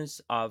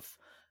rumors of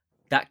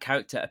that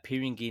character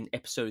appearing in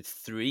Episode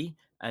 3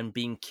 and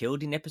being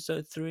killed in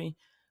Episode 3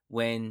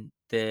 when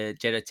the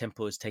Jedi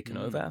Temple was taken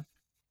over,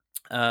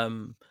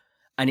 um,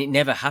 and it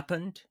never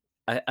happened.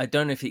 I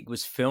don't know if it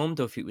was filmed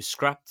or if it was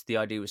scrapped. The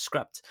idea was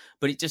scrapped,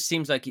 but it just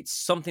seems like it's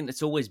something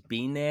that's always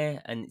been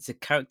there, and it's a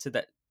character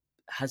that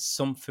has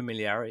some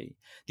familiarity.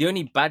 The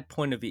only bad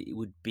point of it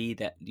would be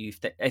that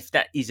if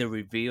that is a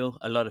reveal,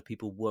 a lot of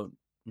people won't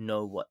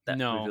know what that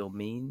No, reveal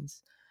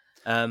means.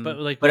 but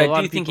like But what I a lot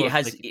do of think people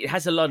have like, it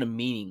has a lot of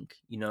meaning.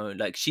 You know,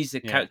 like she's a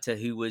yeah. character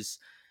who was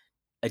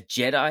a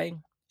Jedi.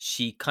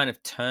 She kind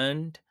of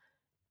turned,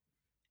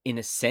 in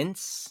a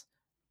sense.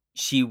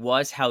 She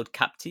was held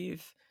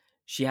captive.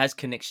 She has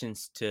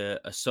connections to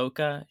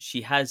Ahsoka.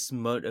 She has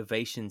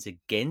motivations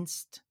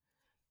against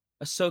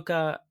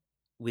Ahsoka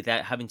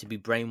without having to be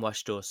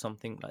brainwashed or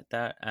something like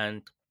that.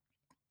 And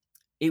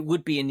it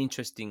would be an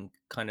interesting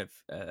kind of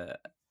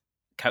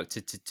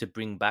character to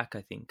bring back.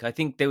 I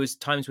think there was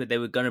times where they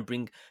were going to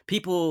bring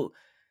people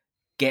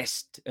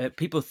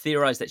people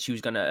theorized that she was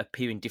going to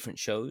appear in different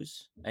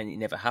shows, and it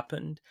never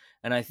happened.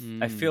 And I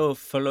Mm, feel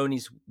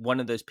Filoni's one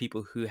of those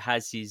people who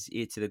has his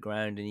ear to the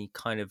ground, and he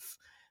kind of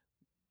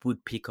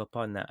would pick up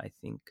on that, I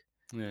think.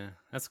 yeah,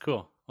 that's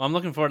cool. Well, I'm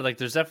looking forward to like.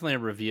 There's definitely a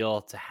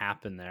reveal to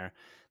happen there.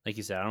 Like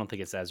you said, I don't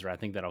think it's Ezra. I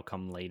think that'll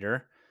come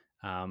later,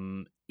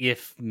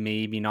 if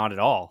maybe not at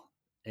all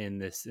in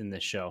this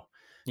show.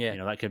 Yeah. You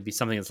know, that could be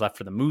something that's left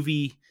for the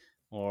movie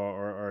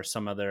or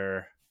some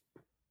other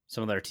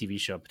TV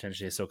show,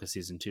 potentially Ahsoka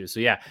season 2. So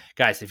yeah,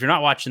 guys, if you're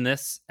not watching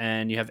this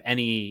and you have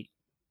any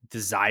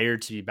desire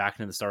to be back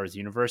into the Star Wars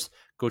universe,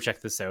 go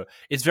check this out.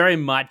 It's very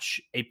much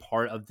a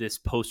part of this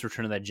post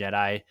Return of the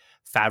Jedi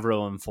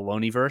Favreau and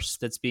Filoni verse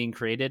that's being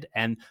created,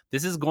 and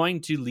this is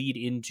going to lead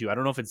into, I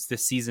don't know if it's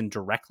this season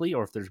directly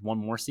or if there's one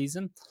more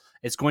season.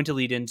 It's going to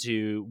lead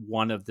into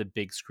one of the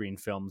big screen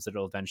films that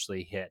will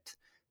eventually hit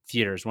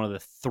theaters. One of the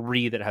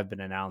 3 that have been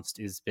announced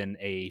has been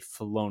a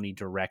Filoni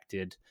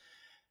directed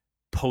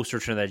post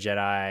Return of the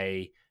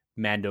Jedi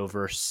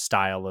Mandoverse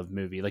style of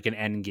movie, like an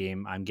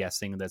Endgame, I'm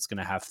guessing, that's going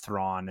to have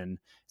Thrawn and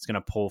it's going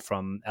to pull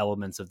from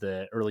elements of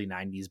the early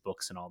 90s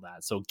books and all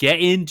that. So get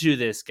into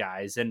this,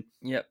 guys. And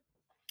Yep.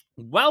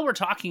 while we're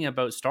talking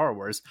about Star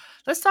Wars,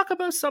 let's talk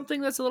about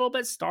something that's a little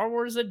bit Star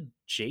Wars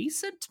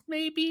adjacent,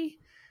 maybe.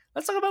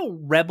 Let's talk about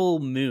Rebel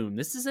Moon.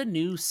 This is a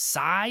new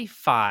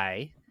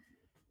sci-fi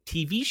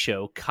TV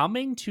show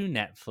coming to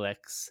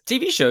Netflix.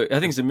 TV show. I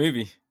think it's a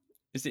movie.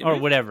 Is it a Or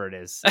movie? whatever it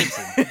is. It's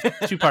a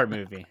 2-part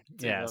movie.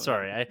 Yeah, Two-part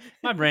sorry.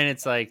 My brain,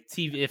 it's like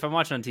TV. If I'm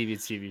watching on TV,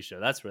 it's TV show.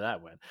 That's where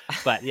that went.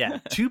 But yeah,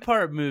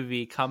 2-part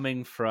movie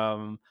coming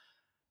from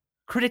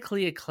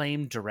critically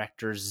acclaimed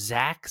director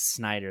Zack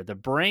Snyder, the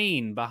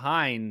brain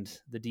behind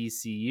the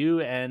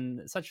DCU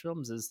and such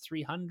films as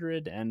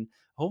 300 and a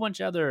whole bunch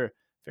of other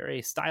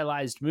very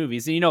stylized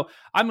movies. And you know,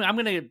 I'm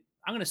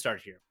gonna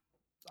start here.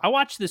 I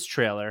watched this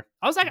trailer.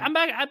 I was like,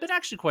 I've been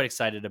actually quite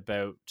excited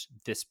about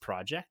this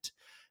project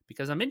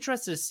because I'm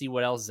interested to see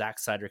what else Zack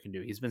Snyder can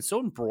do. He's been so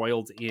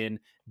embroiled in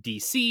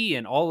DC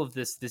and all of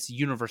this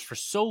universe for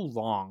so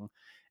long,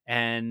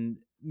 and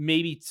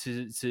maybe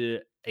to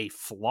a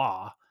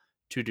flaw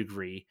to a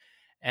degree.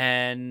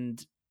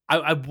 And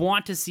I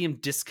want to see him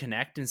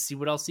disconnect and see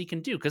what else he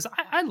can do, because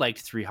I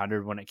liked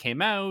 300 when it came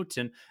out,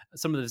 and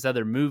some of his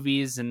other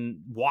movies,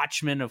 and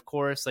Watchmen, of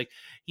course. Like,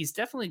 he's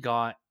definitely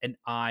got an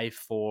eye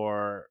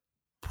for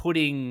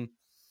putting,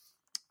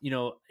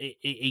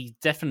 a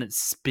definite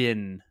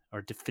spin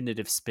or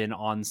definitive spin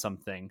on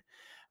something.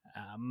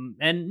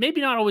 And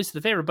maybe not always to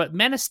the favor, but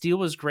Man of Steel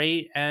was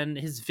great, and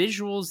his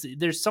visuals,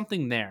 there's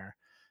something there.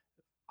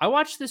 I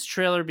watched this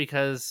trailer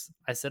because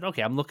I said,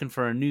 okay, I'm looking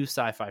for a new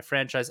sci-fi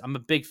franchise. I'm a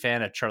big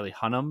fan of Charlie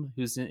Hunnam,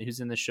 who's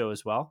in the show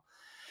as well.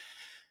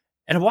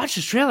 And I watched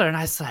this trailer and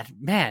I said,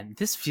 man,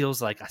 this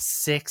feels like a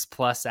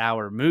 6+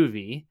 hour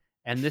movie.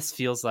 And this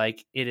feels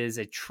like it is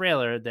a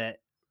trailer that,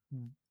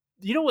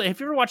 if you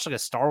ever watched like a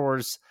Star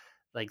Wars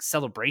like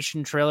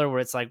celebration trailer where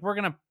it's like, we're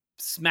going to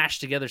smash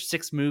together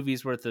 6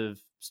 movies worth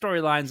of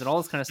storylines and all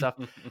this kind of stuff.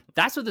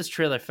 That's what this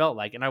trailer felt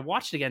like. And I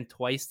watched it again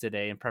twice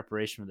today in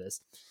preparation for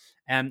this.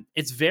 And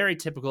it's very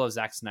typical of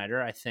Zack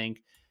Snyder. I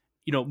think,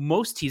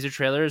 most teaser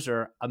trailers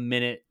are a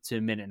minute to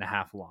a minute and a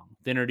half long.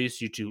 They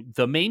introduce you to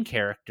the main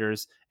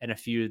characters and a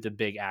few of the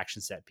big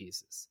action set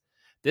pieces.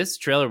 This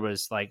trailer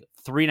was like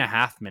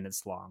 3.5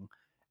 minutes long.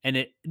 And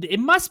it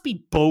must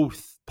be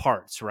both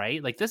parts,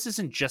 right? Like, this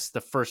isn't just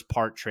the first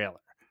part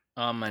trailer.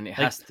 Oh man, it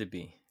has to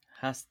be.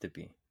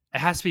 It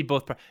has to be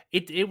both parts.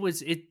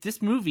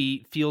 This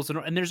movie feels,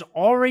 and there's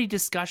already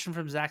discussion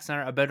from Zack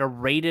Snyder about a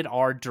rated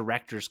R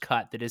director's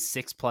cut that is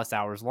 6+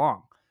 hours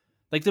long.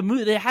 Like, the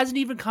movie, it hasn't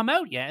even come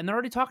out yet, and they're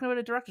already talking about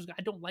a director's cut.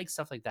 I don't like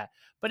stuff like that.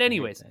 But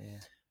anyways,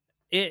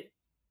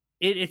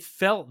 it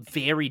felt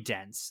very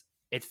dense.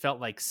 It felt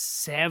like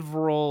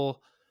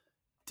several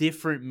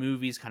different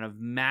movies kind of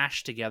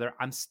mashed together.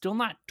 I'm still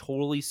not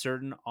totally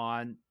certain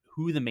on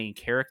who the main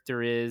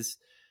character is.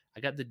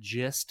 I got the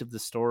gist of the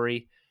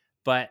story.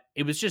 But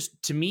it was just,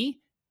 to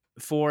me,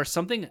 for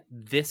something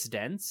this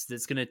dense,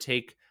 that's going to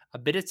take a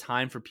bit of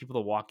time for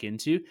people to walk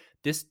into,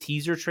 this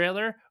teaser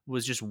trailer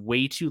was just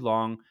way too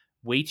long,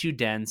 way too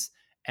dense,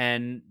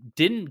 and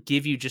didn't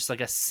give you just like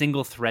a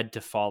single thread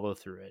to follow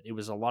through it. It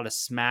was a lot of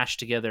smashed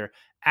together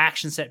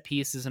action set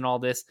pieces and all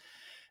this.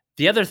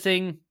 The other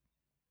thing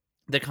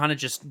that kind of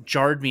just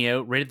jarred me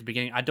out right at the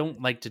beginning, I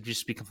don't like to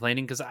just be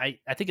complaining, because I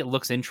think it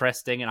looks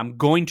interesting, and I'm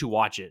going to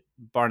watch it,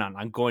 bar none.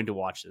 I'm going to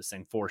watch this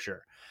thing for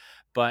sure.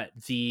 But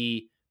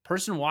the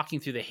person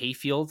walking through the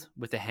hayfield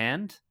with a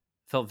hand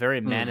felt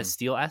very Man of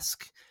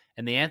Steel-esque.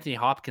 And the Anthony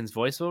Hopkins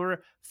voiceover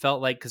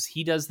felt like, because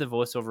he does the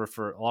voiceover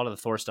for a lot of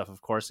the Thor stuff,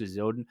 of course, he's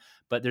Odin.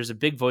 But there's a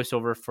big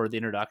voiceover for the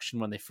introduction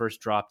when they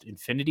first dropped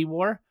Infinity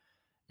War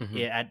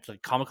at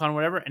like Comic-Con or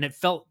whatever. And it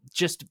felt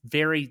just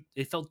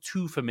it felt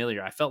too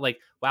familiar. I felt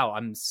like, wow,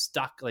 I'm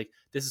stuck. Like,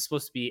 this is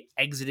supposed to be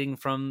exiting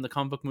from the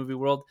comic book movie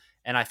world,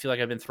 and I feel like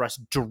I've been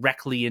thrust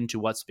directly into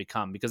what's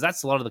become, because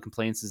that's a lot of the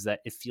complaints, is that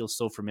it feels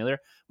so familiar,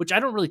 which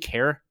I don't really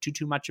care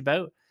too much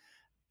about.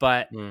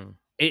 But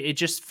it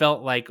just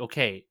felt like,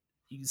 okay,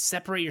 you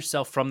separate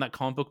yourself from that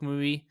comic book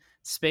movie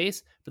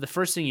space, but the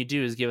first thing you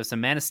do is give us a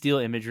Man of Steel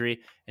imagery,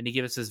 and you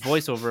give us this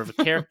voiceover of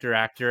a character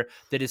actor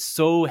that is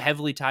so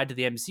heavily tied to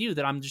the MCU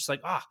that I'm just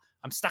like,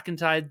 I'm stuck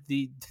inside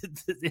the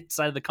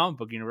inside of the comic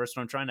book universe,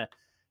 and I'm trying to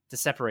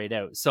separate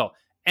out. So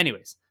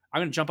anyways, I'm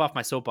going to jump off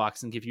my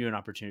soapbox and give you an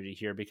opportunity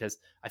here, because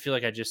I feel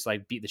like I just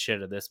like beat the shit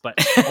out of this, but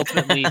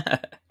ultimately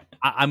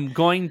I'm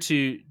going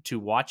to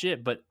watch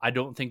it, but I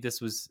don't think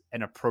this was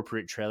an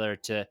appropriate trailer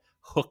to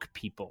hook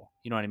people.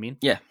 You know what I mean?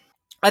 Yeah.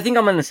 I think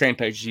I'm on the same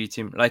page as you,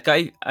 Tim. Like,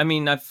 I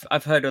mean,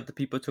 I've heard other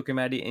people talking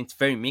about it, and it's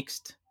very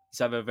mixed. It's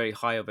either very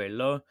high or very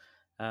low.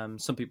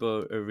 Some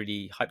people are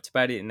really hyped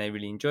about it and they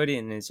really enjoyed it,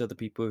 and there's other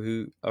people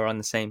who are on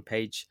the same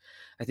page.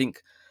 I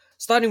think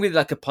starting with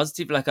like a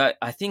positive, like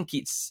I think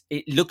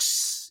it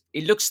looks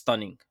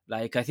stunning.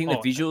 Like, I think the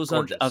visuals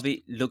of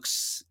it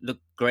look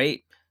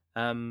great.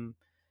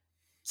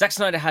 Zack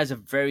Snyder has a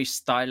very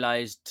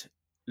stylized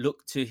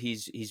look to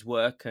his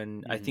work,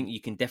 and I think you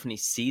can definitely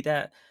see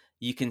that.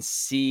 You can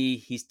see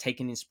he's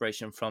taken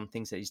inspiration from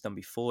things that he's done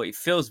before. It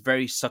feels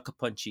very Sucker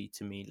Punchy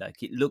to me.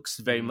 Like, it looks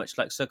very much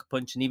like Sucker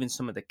Punch, and even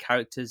some of the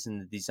characters and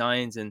the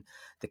designs and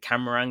the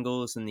camera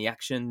angles and the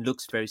action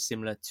looks very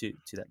similar to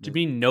that movie. To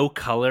be no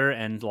color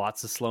and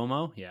lots of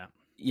slow-mo?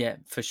 Yeah,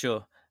 for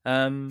sure.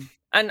 And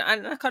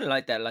I kind of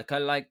like that. Like, I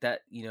like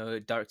that,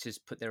 directors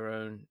put their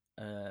own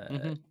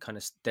kind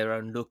of their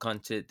own look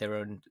onto their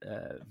own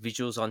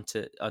visuals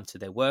onto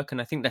their work, and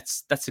I think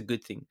that's a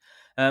good thing.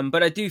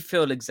 But I do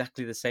feel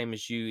exactly the same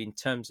as you in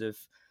terms of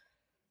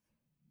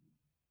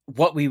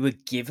what we were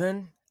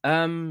given.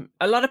 A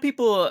lot of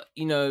people,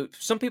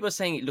 some people are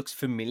saying it looks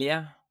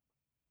familiar.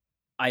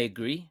 I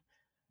agree.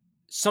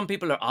 Some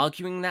people are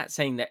arguing that,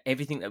 saying that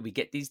everything that we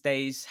get these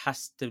days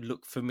has to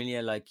look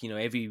familiar. Like,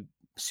 every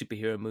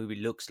superhero movie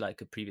looks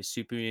like a previous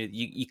superhero.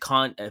 You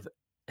can't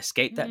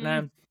escape that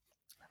now.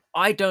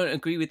 I don't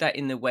agree with that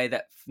in the way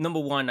that, number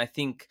one, I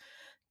think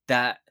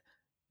that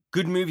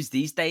good movies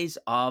these days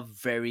are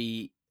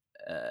very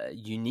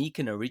unique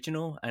and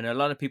original. And a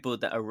lot of people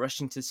that are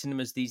rushing to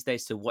cinemas these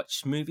days to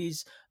watch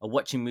movies are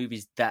watching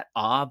movies that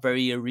are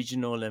very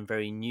original and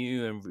very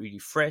new and really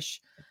fresh.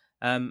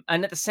 And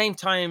at the same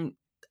time,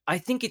 I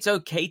think it's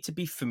okay to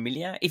be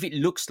familiar. If it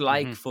looks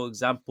like, Mhm. for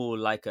example,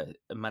 like a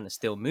Man of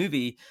Steel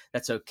movie,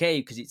 that's okay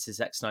because it's a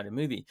Zack Snyder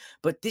movie.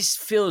 But this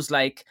feels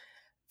like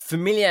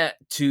familiar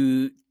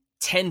to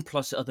 10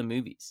 plus other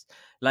movies.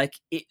 Like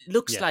it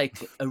looks Yeah.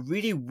 like a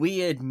really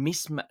weird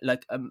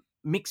like a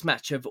mix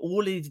match of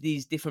all of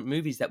these different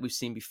movies that we've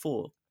seen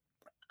before.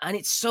 And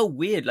it's so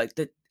weird. Like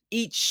that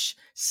each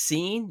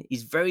scene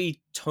is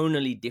very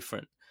tonally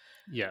different.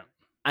 Yeah.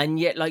 And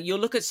yet, like you'll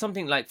look at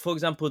something like, for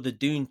example, the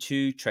Dune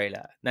 2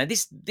 trailer. Now,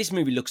 this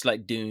movie looks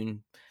like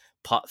Dune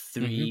Part Mhm.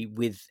 3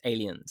 with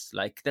aliens.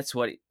 Like that's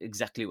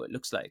exactly what it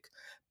looks like.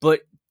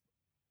 But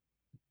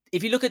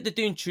if you look at the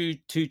Dune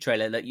 2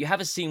 trailer, like you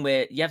have scenes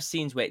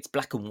where it's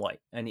black and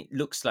white, and it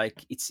looks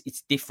like it's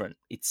different.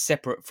 It's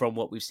separate from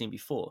what we've seen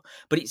before,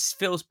 but it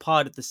feels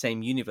part of the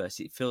same universe.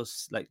 It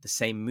feels like the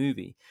same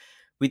movie.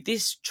 With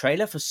this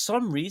trailer, for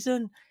some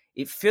reason,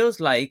 it feels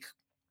like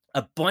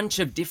a bunch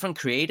of different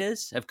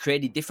creators have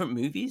created different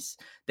movies.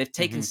 They've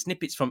taken Mhm.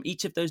 snippets from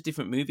each of those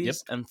different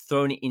movies Yep. and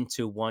thrown it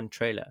into one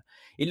trailer.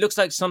 It looks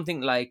like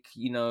something like,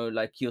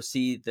 like you'll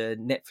see the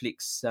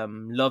Netflix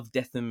Love,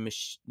 Death and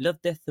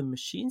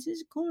Machines, is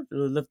it called?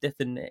 Or Love,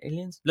 Death and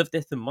Aliens? Love,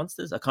 Death and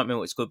Monsters? I can't remember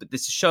what it's called, but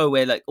this is a show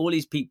where like all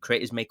these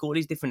creators make all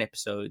these different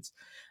episodes,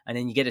 and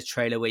then you get a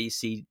trailer where you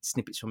see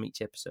snippets from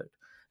each episode.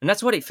 And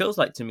that's what it feels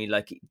like to me.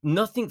 Like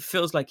nothing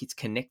feels like it's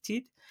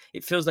connected.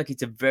 It feels like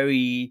it's a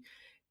very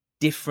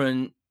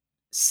different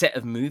set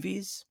of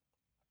movies,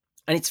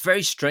 and it's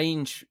very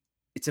strange.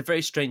 It's a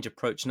very strange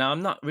approach. Now,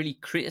 I'm not really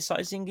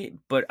criticizing it,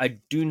 but I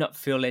do not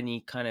feel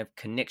any kind of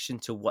connection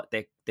to what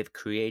they've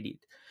created.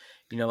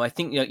 I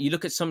think you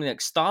look at something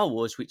like Star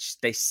Wars, which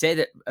they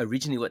said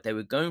originally what they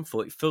were going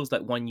for. It feels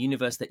like one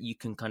universe that you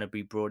can kind of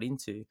be brought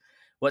into.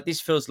 What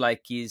this feels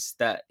like is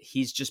that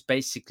he's just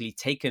basically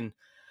taken.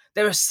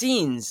 There are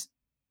scenes,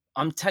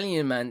 I'm telling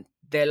you, man.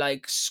 They're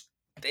like,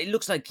 it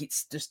looks like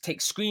it's just take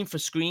screen for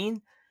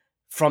screen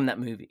from that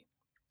movie.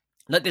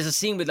 Like there's a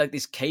scene with like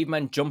this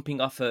caveman jumping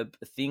off a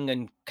thing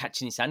and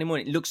catching this animal,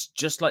 and it looks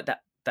just like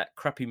that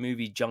crappy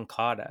movie John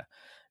Carter.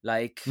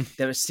 Like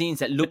there are scenes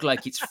that look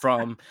like it's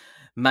from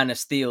Man of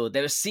Steel.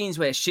 There are scenes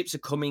where ships are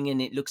coming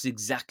and it looks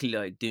exactly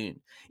like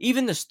Dune.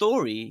 Even the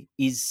story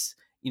is,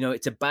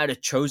 it's about a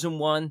chosen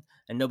one,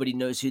 and nobody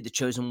knows who the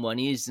chosen one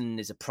is, and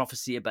there's a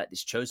prophecy about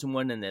this chosen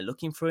one, and they're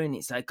looking for it. And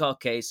it's like,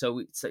 okay, so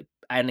it's like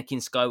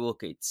Anakin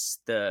Skywalker, it's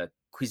the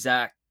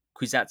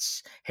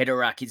Kwisatz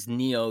Haderach, it's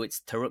Neo,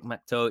 it's Taruk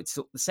Makto, it's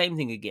the same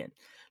thing again.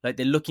 Like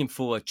they're looking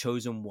for a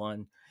chosen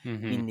one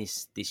Mhm. in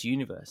this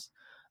universe,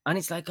 and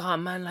it's like, oh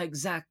man, like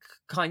Zach,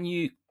 couldn't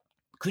you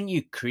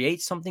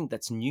create something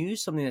that's new,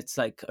 something that's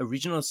like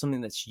original, something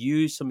that's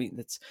you, something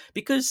that's,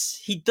 because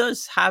he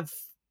does have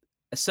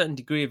a certain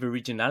degree of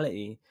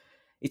originality.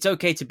 It's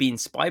okay to be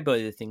inspired by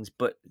other things,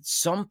 but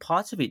some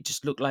parts of it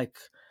just look like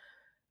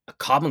a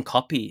carbon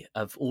copy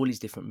of all these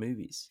different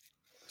movies.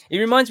 It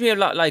reminds me a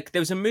lot, like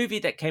there was a movie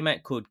that came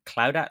out called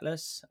Cloud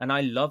Atlas, and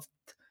I loved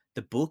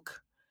the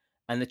book.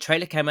 And the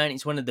trailer came out, and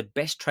it's one of the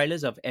best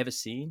trailers I've ever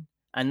seen.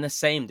 And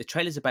the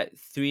trailer's about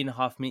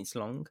 3.5 minutes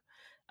long,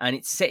 and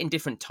it's set in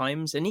different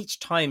times, and each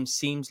time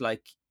seems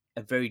like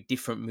a very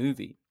different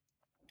movie.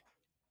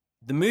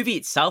 The movie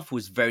itself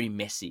was very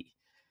messy,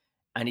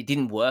 and it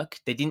didn't work.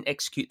 They didn't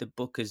execute the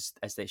book as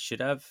they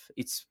should have.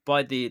 It's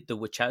by the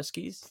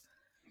Wachowskis.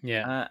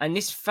 Yeah. And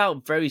this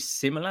felt very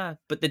similar,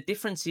 but the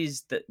difference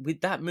is that with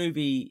that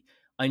movie,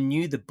 I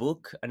knew the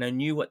book and I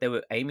knew what they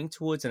were aiming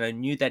towards, and I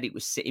knew that it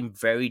was set in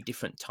very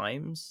different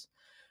times.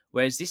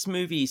 Whereas this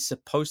movie is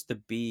supposed to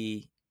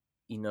be,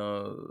 you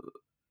know,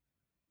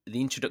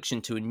 the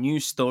introduction to a new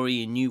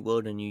story, a new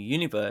world, a new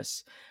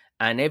universe,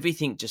 and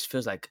everything just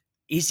feels like,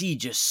 is he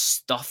just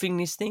stuffing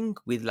this thing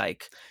with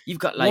like, you've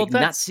got Well, like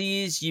that's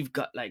Nazis, you've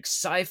got like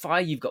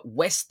sci-fi, you've got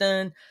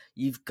Western,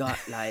 you've got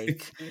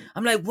like,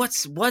 I'm like, what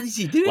is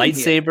he doing here?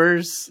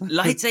 lightsabers.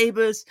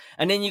 Lightsabers,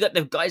 and then you got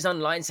the guys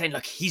online saying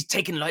like he's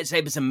taken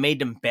lightsabers and made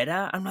them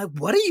better. I'm like,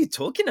 what are you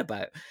talking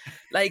about?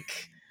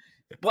 Like,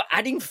 what,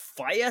 adding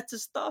fire to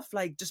stuff?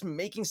 Like, just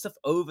making stuff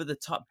over the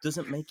top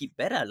doesn't make it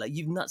better. Like,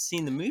 you've not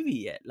seen the movie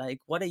yet. Like,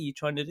 what are you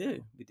trying to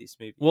do with this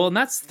movie? Well, and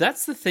that's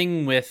the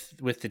thing with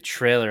the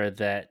trailer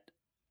that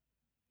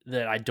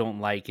I don't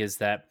like, is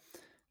that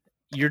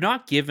you're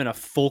not given a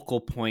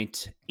focal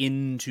point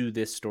into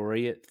this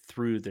story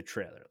through the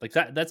trailer. Like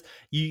that's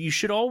you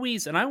should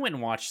always, and I went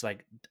and watched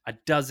like a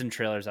dozen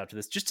trailers after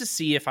this just to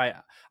see if I'm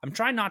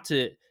trying not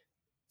to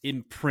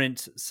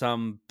imprint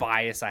some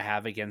bias I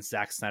have against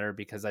Zack Snyder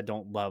because I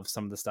don't love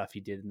some of the stuff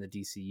he did in the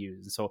DCU.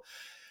 And so,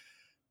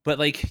 but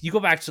like you go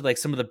back to like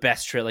some of the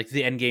best trail, like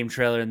the Endgame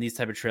trailer and these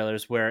type of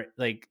trailers where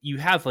like you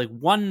have like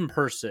one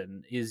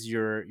person is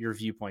your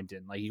viewpoint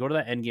in. Like you go to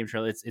that Endgame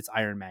trailer, it's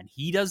Iron Man.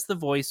 He does the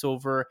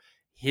voiceover.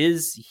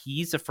 He's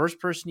the first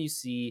person you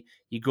see.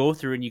 You go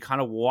through and you kind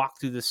of walk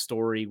through the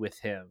story with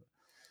him,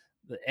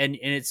 and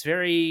it's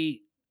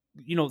very,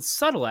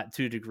 subtle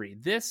to a degree.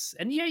 This,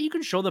 and yeah, you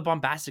can show the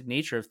bombastic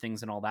nature of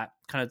things and all that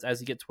kind of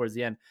as you get towards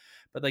the end,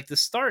 but like the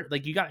start,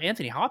 like you got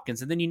Anthony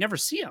Hopkins and then you never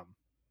see him.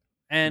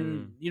 And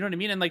Mm. you know what I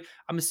mean? And like,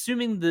 I'm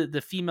assuming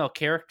the female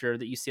character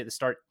that you see at the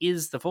start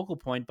is the focal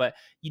point, but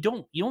you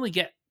only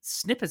get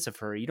snippets of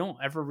her. You don't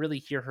ever really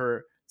hear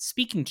her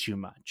speaking too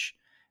much.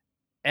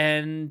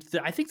 And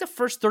I think the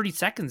first 30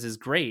 seconds is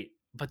great,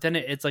 but then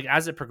it's like,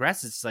 as it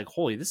progresses, it's like,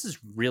 holy, this is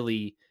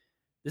really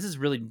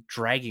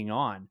dragging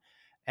on.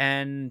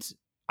 And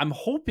I'm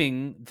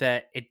hoping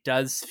that it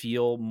does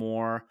feel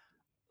more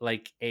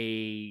like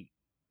a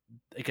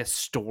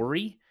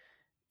story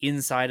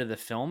inside of the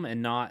film,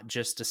 and not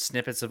just a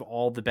snippets of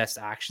all the best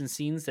action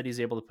scenes that he's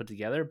able to put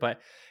together.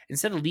 But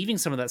instead of leaving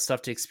some of that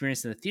stuff to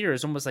experience in the theater,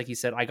 it's almost like he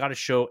said, I got to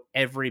show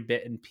every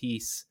bit and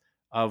piece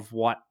of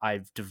what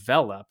I've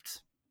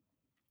developed,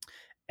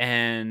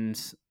 and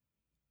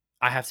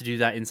I have to do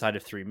that inside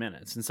of 3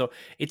 minutes. And so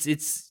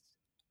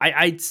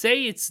I'd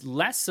say it's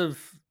less of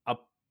a,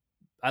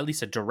 at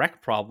least a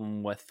direct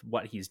problem with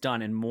what he's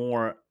done, and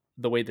more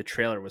the way the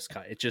trailer was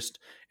cut.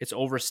 It's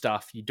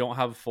overstuff. You don't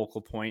have a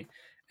focal point,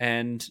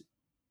 and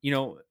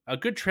a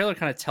good trailer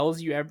kind of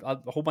tells you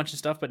a whole bunch of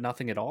stuff, but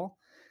nothing at all.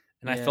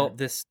 And I Yeah. felt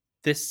this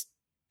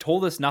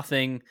told us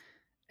nothing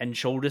and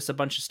showed us a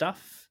bunch of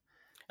stuff.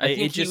 I It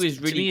think he just, was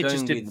to really me, it just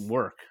going didn't with.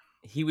 work.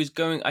 He was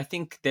going. I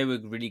think they were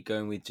really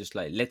going with just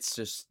like, let's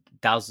just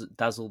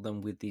dazzle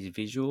them with these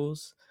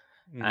visuals,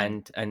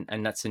 Mm-hmm.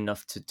 and that's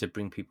enough to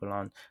bring people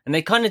on. And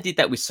they kind of did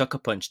that with Sucker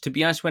Punch. To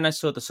be honest, when I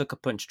saw the Sucker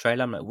Punch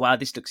trailer, I'm like, wow,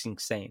 this looks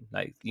insane.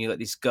 Like, you got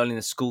this girl in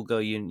a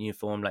schoolgirl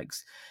uniform, like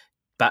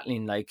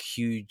battling like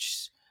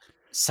huge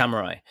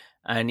samurai,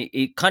 and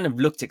it kind of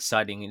looked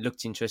exciting. It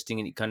looked interesting,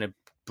 and it kind of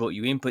brought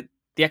you in. But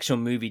the actual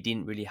movie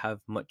didn't really have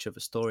much of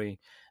a story,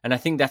 and I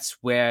think that's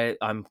where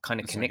I'm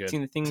kind of That's not good.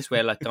 connecting the things.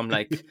 Where like I'm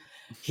like,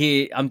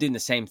 here I'm doing the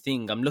same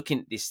thing. I'm looking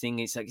at this thing.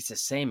 It's like it's the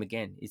same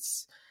again.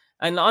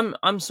 And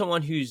I'm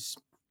someone who's,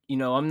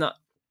 I'm not.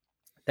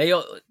 They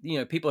all,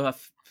 people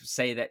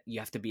say that you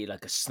have to be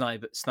like a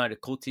Snyder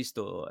cultist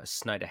or a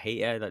Snyder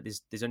hater. Like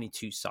there's only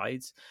two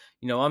sides.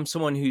 I'm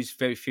someone who's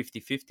very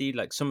 50-50.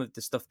 Like some of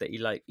the stuff that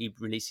he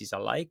releases I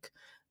like,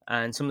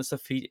 and some of the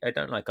stuff I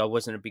don't like. I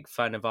wasn't a big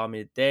fan of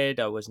Army of the Dead.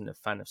 I wasn't a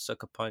fan of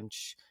Sucker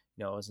Punch.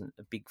 I wasn't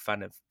a big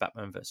fan of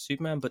Batman vs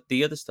Superman. But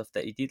the other stuff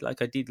that he did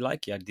like, I did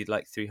like. Yeah, I did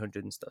like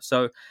 300 and stuff.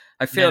 So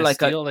I feel Man of like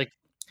Steel, like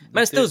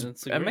Man Still's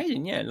that's a great.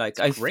 amazing. Yeah, like It's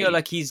I feel great.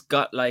 like he's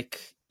got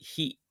like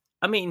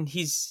I mean,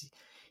 he's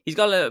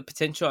got a lot of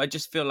potential. I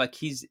just feel like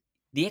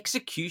the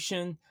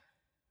execution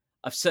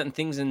of certain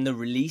things and the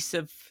release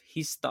of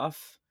his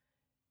stuff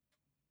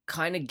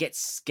kind of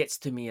gets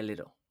to me a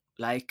little.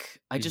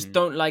 Like I just Mm-hmm.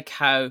 don't like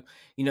how,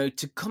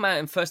 to come out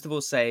and first of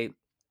all say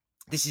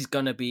this is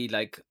gonna be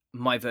like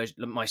my version,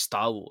 my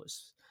Star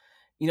Wars.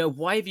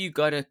 Why have you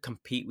got to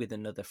compete with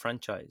another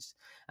franchise?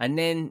 And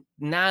then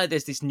now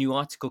there's this new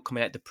article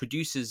coming out. The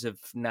producers have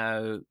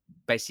now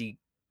basically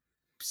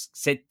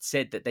said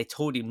that they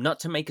told him not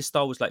to make a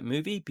Star Wars like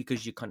movie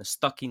because you're kind of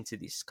stuck into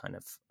this kind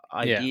of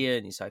Yeah. idea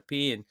and this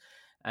IP,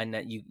 and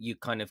that you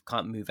kind of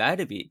can't move out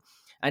of it.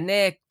 And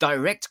their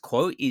direct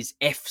quote is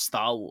 "F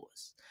Star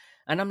Wars,"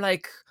 and I'm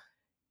like,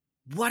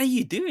 what are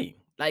you doing?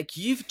 Like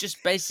you've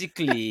just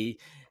basically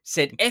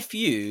said "F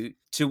you"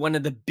 to one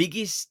of the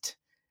biggest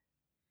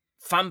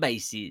fan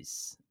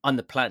bases on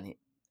the planet,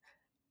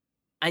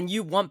 and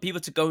you want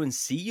people to go and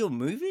see your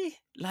movie?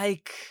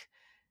 Like,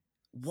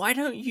 why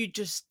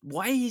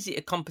is it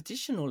a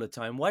competition all the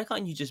time? Why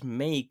can't you just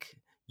make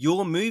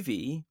your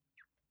movie,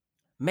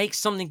 make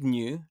something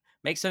new,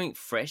 make something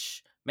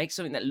fresh, make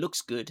something that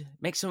looks good,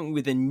 make something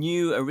with a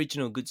new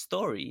original good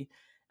story,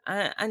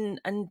 and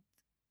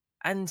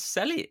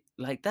sell it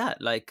like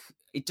that? Like,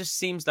 it just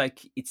seems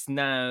like it's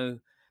now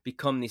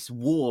become this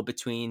war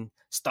between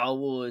Star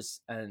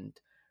Wars and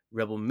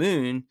Rebel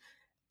Moon,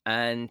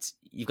 and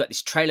you've got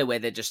this trailer where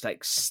they're just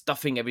like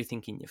stuffing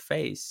everything in your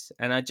face,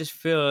 and I just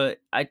feel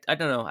I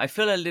don't know, I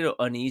feel a little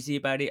uneasy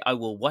about it. I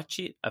will watch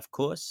it, of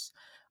course.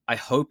 I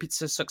hope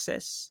it's a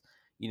success.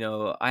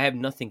 I have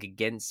nothing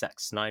against Zack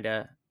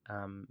Snyder,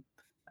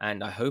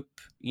 and I hope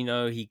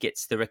he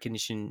gets the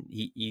recognition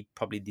he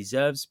probably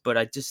deserves, but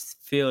I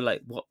just feel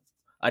like,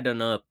 I don't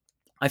know,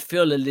 I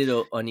feel a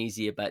little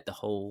uneasy about the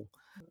whole.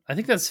 I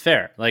think that's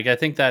fair. Like, I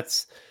think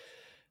that's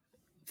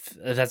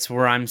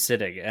where I'm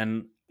sitting.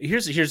 And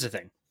here's the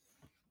thing.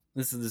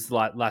 This is the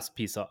last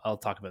piece. I'll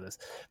talk about this.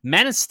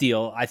 Man of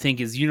Steel, I think,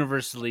 is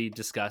universally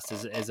discussed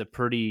as a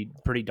pretty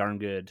darn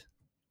good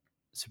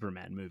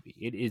Superman movie.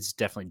 It is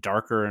definitely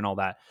darker and all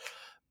that,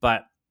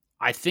 but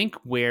I think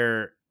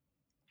where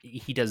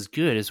he does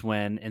good is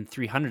when in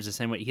 300 is the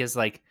same way. He has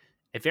like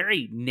a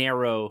very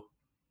narrow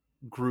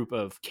group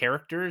of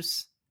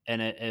characters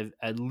and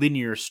a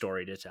linear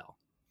story to tell.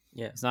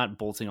 Yeah. It's not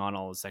bolting on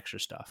all this extra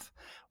stuff.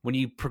 When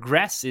you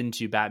progress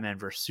into Batman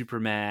versus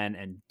Superman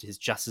and his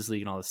Justice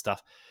League and all this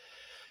stuff,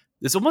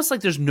 it's almost like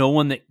there's no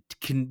one that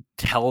can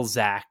tell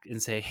Zach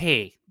and say,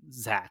 hey,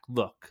 Zach,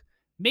 look,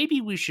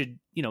 maybe we should,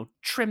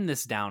 trim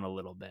this down a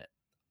little bit.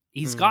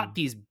 He's got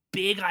these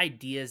big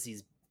ideas,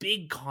 these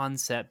big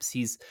concepts.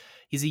 He's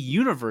a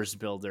universe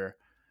builder,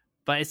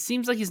 But it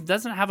seems like he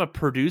doesn't have a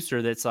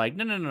producer that's like,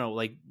 no,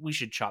 like we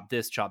should chop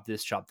this, chop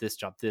this, chop this,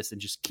 chop this,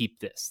 and just keep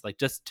this. Like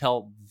just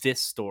tell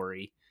this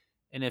story.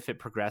 And if it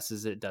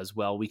progresses, it does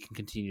well, we can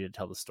continue to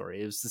tell the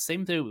story. It was the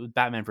same thing with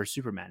Batman vs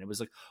Superman. It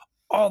was like,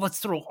 oh, let's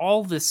throw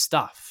all this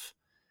stuff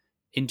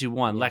into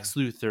one. Yeah. Lex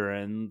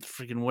Luthor and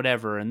freaking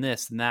whatever and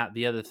this and that,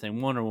 the other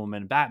thing, Wonder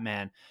Woman,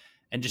 Batman,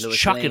 and just Lois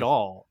chuck Lane. it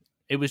all.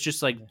 It was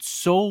just like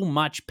so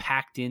much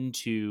packed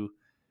into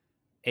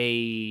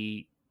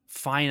a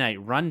finite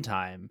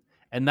runtime.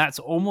 And that's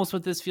almost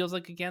what this feels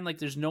like again. Like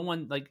there's no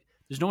one But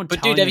telling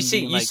dude, have you him seen?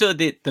 being You like, saw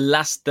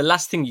the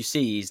last thing you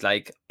see is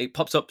like it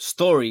pops up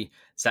story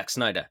Zack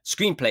Snyder,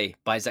 screenplay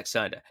by Zack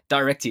Snyder,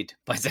 directed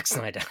by Zack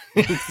Snyder.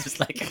 It's just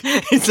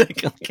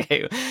like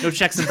okay, no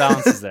checks and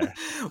balances there.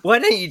 Why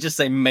don't you just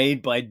say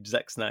made by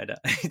Zack Snyder?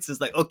 It's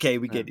just like okay,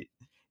 we get it.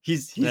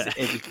 He's Yeah.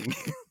 everything.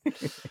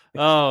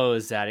 Oh,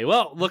 Zaddy.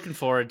 Well, looking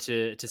forward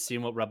to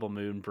seeing what Rebel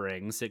Moon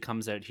brings. It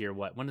comes out here.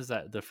 When does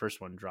that the first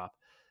one drop?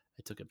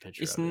 I took a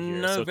picture It's of it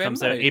here. November. So it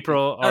comes out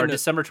April or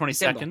December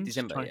 22nd.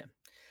 December, yeah.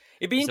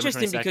 It'd be December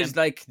interesting 22nd. because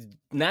like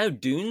now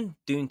Dune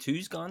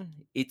 2's gone.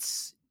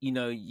 It's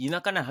you're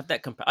not gonna have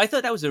that I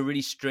thought that was a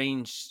really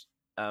strange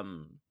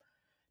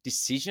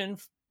decision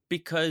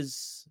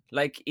because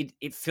like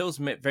it feels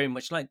very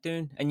much like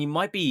Dune, and it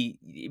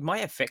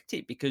might affect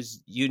it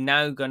because you're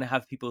now gonna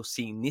have people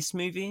seeing this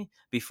movie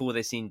before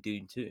they're seeing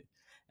Dune 2,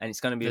 and it's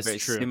gonna be a very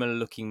similar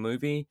looking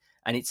movie,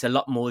 and it's a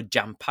lot more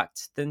jam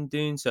packed than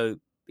Dune, so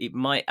it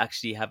might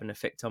actually have an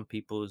effect on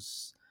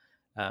people's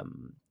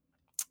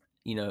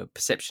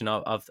perception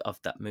of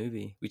that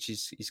movie, which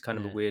is kind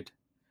of a weird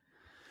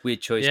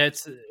choice. Yeah,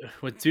 it's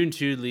with Dune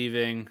 2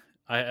 leaving.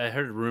 I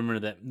heard a rumor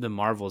that the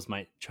Marvels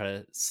might try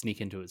to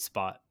sneak into its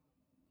spot.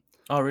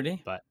 Oh,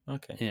 really? But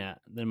okay, yeah,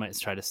 they might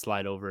try to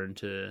slide over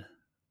into.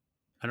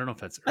 I don't know if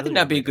that's. I think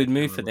that'd be a good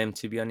move for them,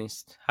 to be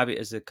honest. Have it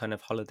as a kind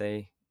of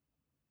holiday,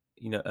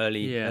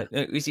 early. Yeah,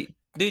 is it?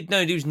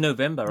 No, it was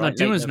November, right? No,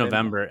 Dune was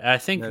November. I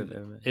think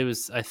November. it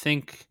was. I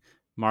think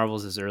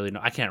Marvel's is early. No,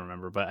 I can't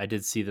remember, but I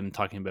did see them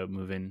talking about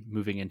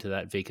moving into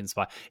that vacant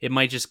spot. It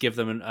might just give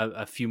them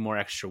a few more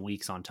extra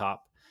weeks on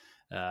top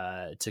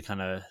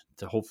to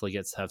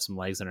hopefully have some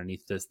legs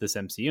underneath this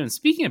MCU. And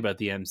speaking about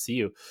the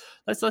MCU,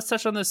 let's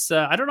touch on this.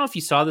 I don't know if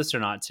you saw this or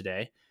not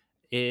today,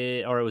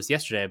 or it was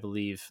yesterday, I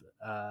believe.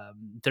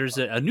 There's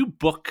a new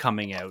book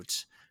coming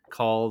out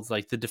called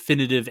like the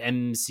Definitive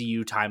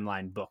MCU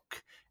Timeline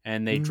Book,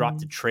 and they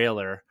dropped a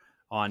trailer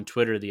on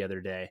Twitter the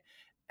other day.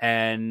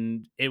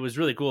 And it was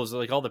really cool. It was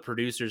like all the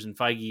producers and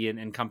Feige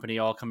and company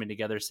all coming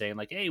together saying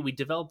like, hey, we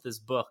developed this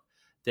book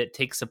that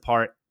takes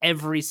apart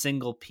every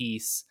single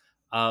piece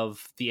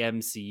of the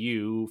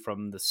MCU,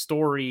 from the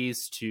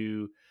stories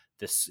to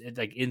this,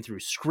 like in through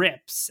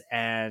scripts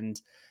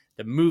and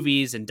the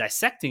movies, and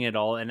dissecting it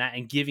all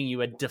and giving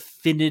you a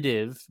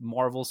definitive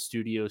Marvel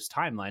Studios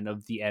timeline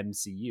of the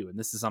MCU. And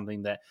this is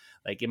something that,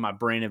 like, in my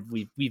brain,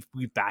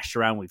 we've bashed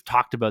around. We've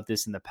talked about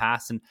this in the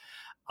past, and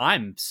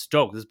I'm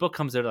stoked. This book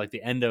comes out at like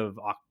the end of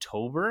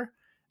October,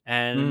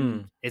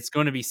 and it's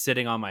going to be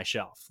sitting on my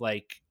shelf.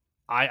 Like,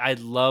 I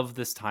love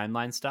this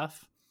timeline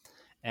stuff,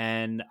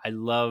 and I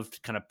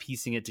loved kind of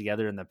piecing it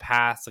together in the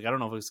past. Like, I don't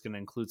know if it's going to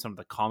include some of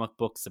the comic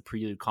books, the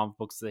prelude comic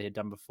books they had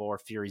done before,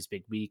 Fury's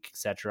Big Week,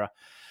 etc.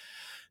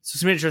 So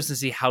it's going to be interesting to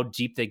see how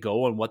deep they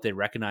go and what they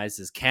recognize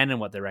as canon,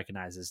 what they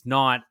recognize as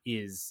not.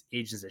 Is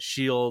Agents of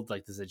S.H.I.E.L.D.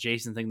 like this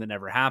adjacent thing that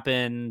never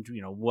happened?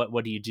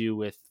 What do you do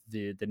with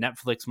the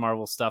Netflix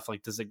Marvel stuff?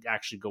 Like, does it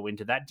actually go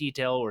into that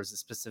detail, or is it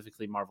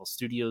specifically Marvel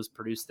Studios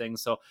produce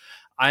things? So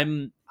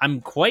I'm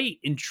quite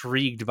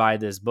intrigued by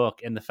this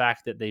book and the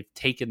fact that they've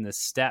taken this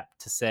step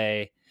to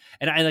say,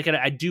 and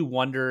I do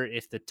wonder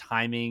if the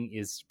timing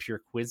is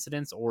pure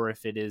coincidence or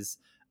if it is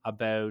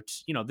about,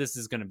 this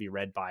is going to be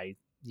read by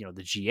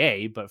the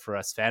GA, but for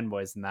us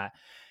fanboys and that,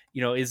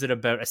 is it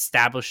about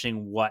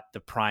establishing what the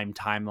prime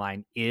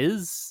timeline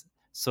is,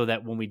 so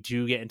that when we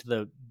do get into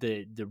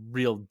the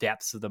real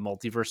depths of the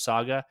multiverse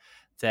saga,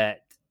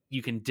 that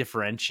you can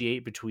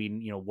differentiate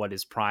between what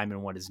is prime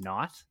and what is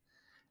not,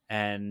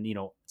 and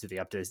do they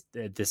update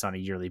this on a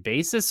yearly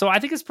basis? So I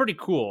think it's pretty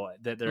cool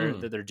that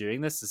they're doing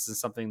this. This is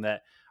something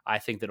that I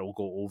think that will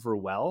go over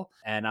well,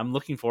 and I'm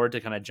looking forward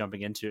to kind of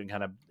jumping into it and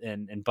kind of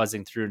and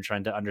buzzing through and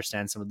trying to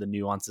understand some of the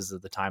nuances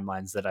of the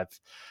timelines that I've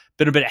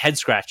been a bit head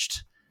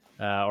scratched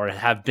or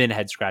have been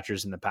head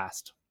scratchers in the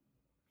past.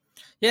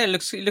 Yeah, it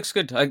looks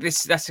good.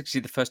 That's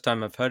actually the first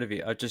time I've heard of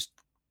it. I just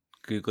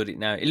googled it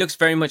now. It looks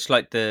very much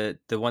like the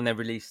one they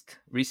released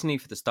recently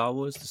for the Star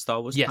Wars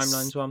Yes.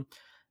 timelines one.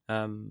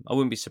 I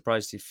wouldn't be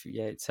surprised if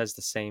it has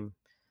the same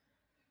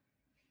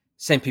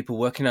people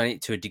working on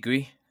it to a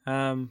degree.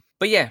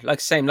 But yeah, I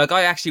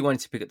actually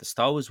wanted to pick up the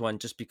Star Wars one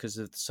just because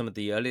of some of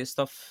the earlier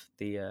stuff,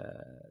 the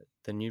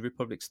New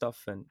Republic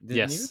stuff, and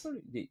the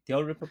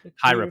Old Republic,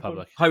 High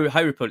Republic. High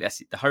Republic.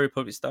 That's it, the High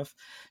Republic stuff,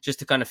 just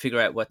to kind of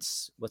figure out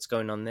what's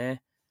going on there.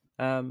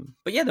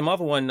 But yeah, the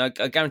Marvel one, I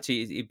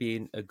guarantee it'd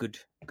be a good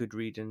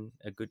read and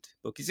a good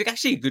book. It's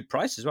actually a good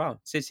price as well. It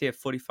says here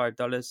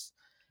 $45.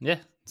 Yeah,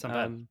 it's not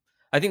bad.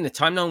 I think the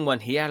timeline one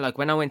here, like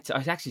when I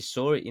actually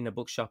saw it in a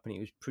bookshop and it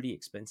was pretty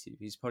expensive.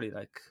 It's probably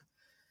like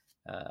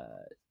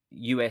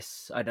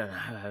US. I don't know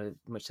how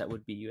much that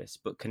would be US,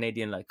 but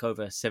Canadian, like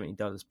over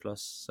 $70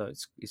 plus. So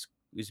it's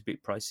a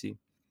bit pricey.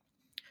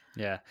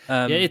 Yeah.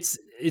 Yeah, Um, it's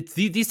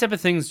these type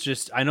of things.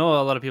 Just, I know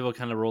a lot of people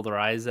kind of roll their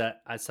eyes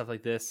at stuff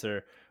like this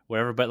or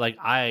whatever, but like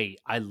I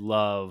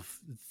love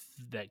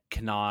that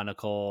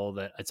canonical,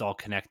 that it's all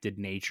connected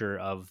nature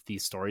of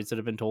these stories that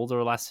have been told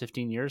over the last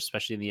 15 years,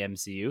 especially in the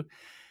MCU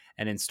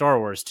and in Star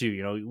Wars too.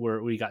 You know,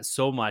 where we got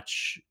so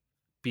much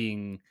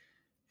being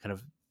kind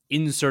of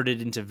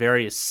inserted into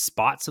various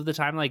spots of the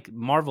time. Like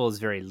Marvel is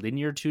very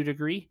linear to a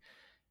degree,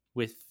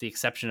 with the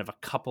exception of a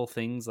couple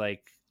things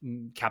like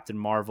Captain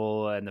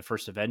Marvel and the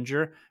first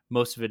Avenger.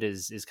 Most of it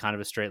is kind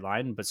of a straight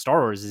line. But Star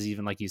Wars is,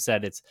 even like you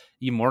said, it's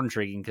even more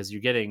intriguing because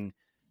you're getting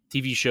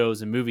TV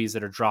shows and movies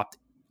that are dropped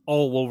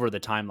all over the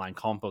timeline,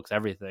 comic books,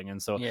 everything.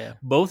 And so yeah,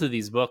 both of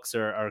these books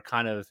are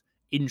kind of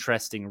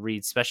interesting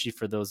reads, especially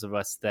for those of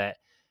us that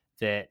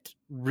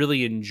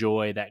really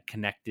enjoy that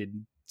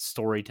connected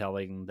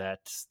storytelling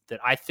that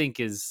I think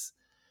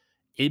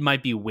it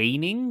might be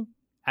waning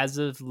as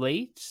of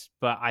late,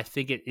 but I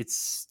think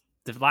it's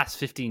the last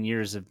 15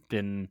 years have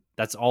been,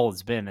 that's all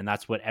it's been, and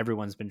that's what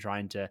everyone's been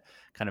trying to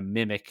kind of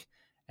mimic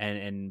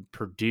and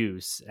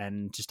produce,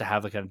 and just to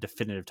have like a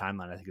definitive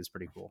timeline, I think is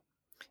pretty cool.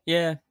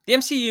 yeah. The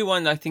MCU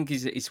one, I think,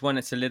 is one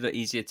that's a little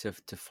easier to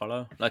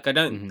follow. Like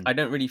Mm-hmm. I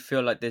don't really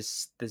feel like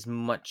there's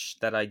much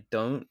that I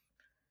don't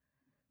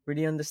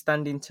really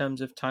understand in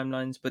terms of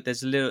timelines, but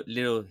there's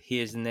little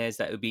here's and there's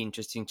that would be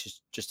interesting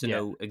just to Yeah,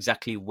 know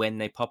exactly when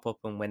they pop up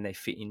and when they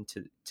fit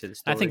into the I think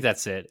story.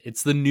 that's it.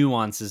 It's the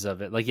nuances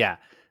of it. Like, yeah,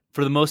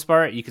 for the most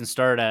part, you can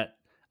start at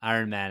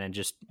Iron Man and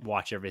just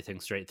watch everything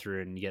straight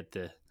through, and you get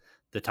the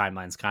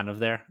timelines kind of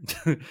there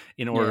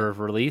in Yeah, order of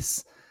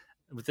release.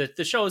 With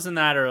the shows in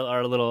that are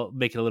a little,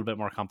 make it a little bit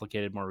more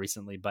complicated more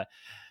recently, but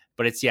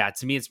it's, yeah,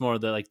 to me it's more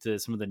the, like, the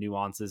some of the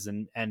nuances,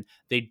 and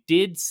they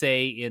did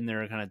say in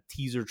their kind of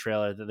teaser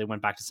trailer that they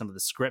went back to some of the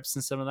scripts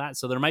and some of that,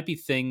 so there might be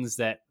things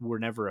that were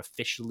never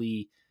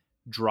officially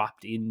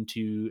dropped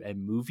into a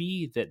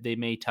movie that they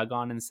may tug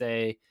on and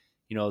say,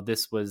 you know,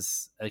 this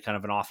was a kind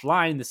of an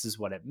offline, this is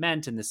what it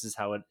meant, and this is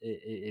how it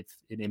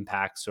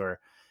impacts or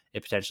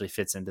it potentially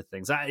fits into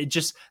things.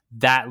 Just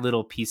that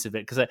little piece of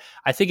it, because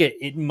I think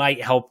it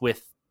might help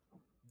with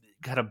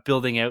kind of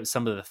building out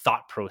some of the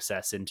thought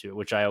process into it,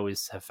 which I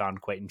always have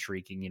found quite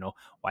intriguing, you know,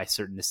 why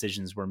certain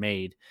decisions were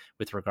made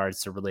with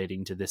regards to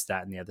relating to this,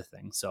 that, and the other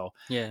thing. So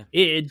yeah,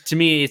 to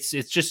me, it's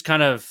just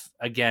kind of,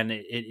 again,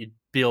 it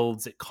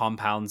builds, it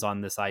compounds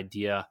on this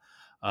idea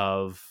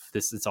of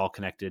this, it's all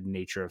connected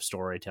nature of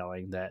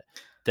storytelling that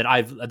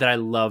I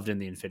loved in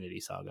the Infinity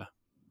Saga.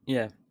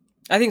 yeah.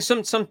 I think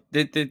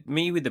the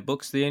me with the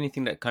books, the only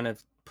thing that kind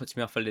of puts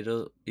me off a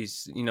little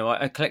is, you know,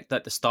 I collect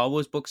like the Star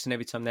Wars books, and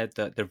every time they have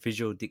the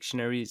visual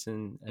dictionaries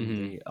and Mm-hmm.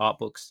 the art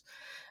books,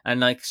 and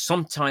like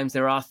sometimes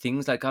there are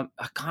things like I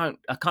can't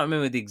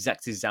remember the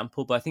exact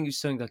example, but I think it's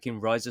something like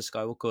in Rise of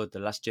Skywalker or the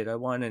Last Jedi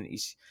one, and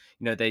it's,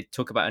 you know, they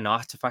talk about an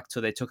artifact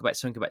or they talk about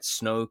something about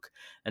Snoke,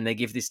 and they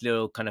give this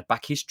little kind of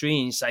back history,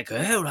 and it's like,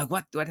 oh, like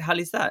what the hell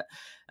is that?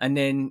 And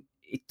then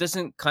it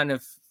doesn't kind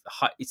of,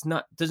 it's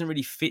not, doesn't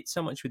really fit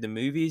so much with the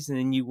movies, and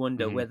then you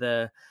wonder Mm-hmm.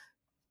 whether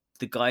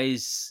the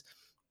guys,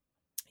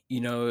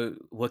 you know,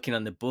 working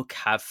on the book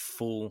have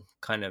full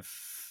kind of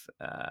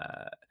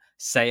uh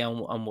say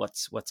on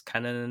what's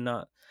canon and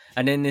not.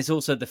 And then there's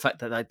also the fact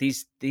that like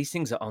these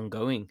things are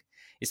ongoing.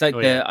 It's like Oh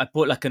yeah. I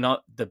bought like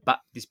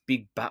this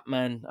big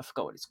Batman, I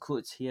forgot what it's called.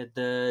 It's here,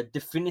 the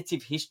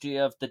definitive history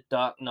of the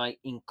Dark Knight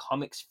in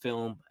comics,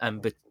 film,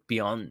 and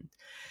beyond.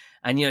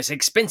 And you know, it's an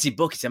expensive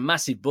book, it's a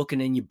massive book,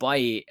 and then you buy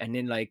it, and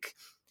then like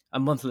a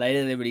month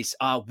later they release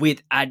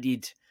with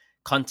added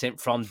content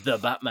from the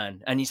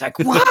Batman, and he's like,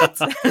 what?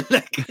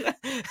 Like,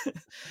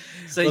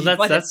 so Well, you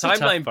buy that that's the tough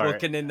timeline book,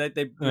 part. and then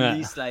they Yeah.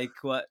 release like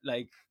what,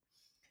 like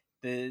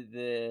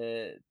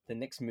the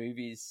next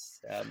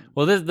movies.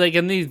 Well, this, like,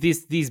 in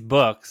these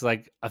books,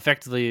 like,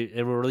 effectively,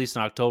 it will release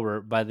in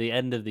October. By the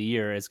end of the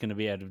year, it's going to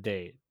be out of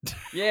date.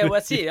 Yeah, well,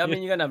 that's it. I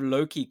mean, you're gonna have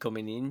Loki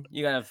coming in.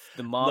 You're gonna have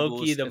the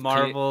Loki, Marvels the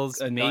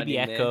Marvels, not maybe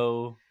in there.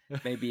 Echo.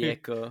 Maybe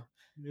Echo.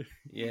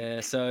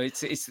 Yeah, so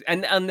it's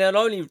and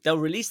they'll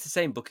release the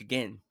same book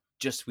again,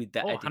 just with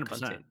that Oh, added 100%.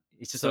 content.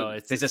 It's just So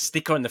like there's a it's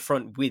sticker on the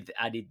front with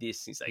added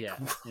this. It's like, yeah,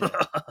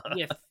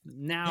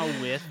 yeah.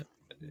 With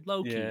yeah,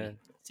 Loki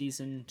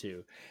season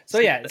 2. So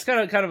so yeah, it's kind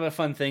of a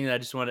fun thing that I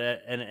just want to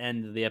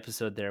end the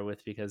episode there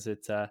with, because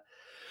it's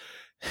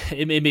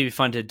it may be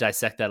fun to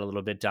dissect that a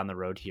little bit down the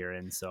road here.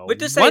 And so but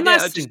just say one there,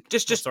 last thing. Oh,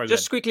 sorry, go ahead.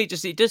 just quickly,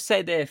 just it does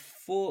say there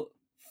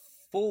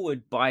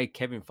forward by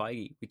Kevin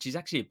Feige, which is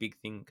actually a big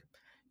thing.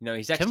 You know,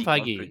 he's Kevin actually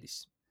gone through Feige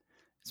this.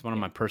 is one of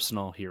Yeah. my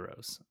personal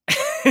heroes.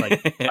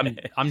 Like,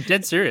 I'm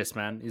dead serious,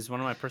 man. He's one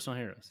of my personal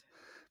heroes.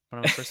 One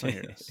of my personal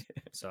heroes.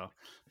 So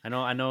I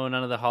know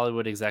none of the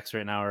Hollywood execs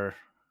right now are,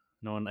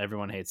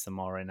 everyone hates them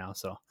all right now.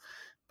 So,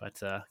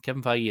 but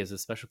Kevin Feige is a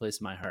special place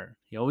in my heart.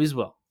 He always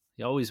will.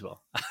 You always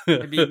will.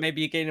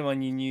 maybe you get him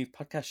on your new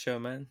podcast show,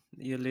 man.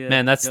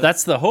 Man,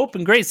 that's the hope,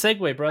 and great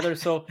segue, brother.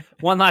 So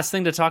one last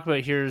thing to talk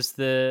about here is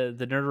the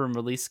Nerd Room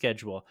release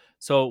schedule.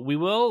 So we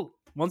will,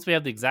 once we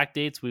have the exact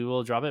dates, we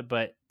will drop it.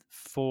 But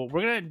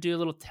we're gonna do a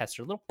little test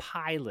or a little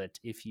pilot,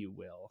 if you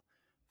will,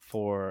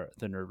 for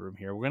the Nerd Room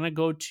here. We're gonna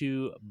go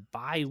to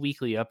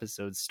bi-weekly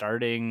episodes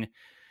starting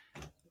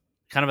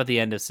kind of at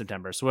the end of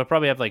September. So we'll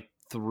probably have like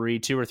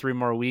 2 or 3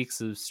 more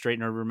weeks of straight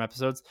Nerd Room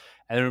episodes,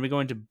 and then we'll be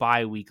going to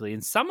bi-weekly.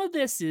 And some of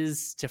this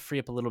is to free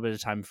up a little bit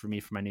of time for me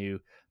for my new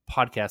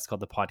podcast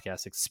called the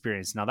Podcast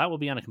Experience. Now that will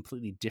be on a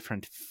completely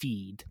different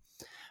feed,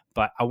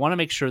 but I want to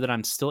make sure that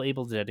I'm still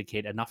able to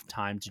dedicate enough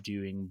time to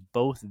doing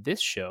both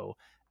this show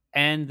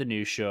and the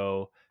new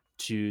show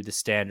to the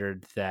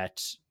standard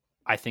that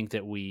I think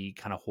that we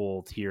kind of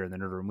hold here in the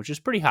Nerd Room, which is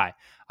pretty high.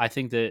 I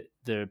think that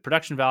the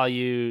production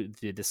value,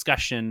 the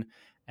discussion,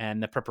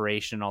 and the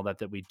preparation, all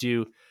that we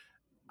do,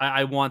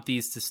 I want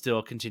these to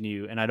still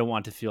continue, and I don't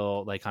want to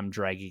feel like I'm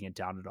dragging it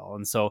down at all.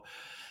 And so,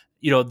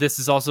 this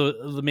is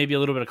also maybe a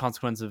little bit of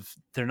consequence of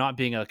there not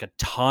being like a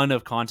ton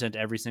of content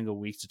every single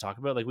week to talk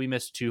about. Like we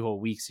missed 2 whole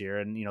weeks here,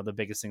 and the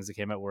biggest things that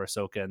came out were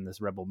Ahsoka and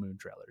this Rebel Moon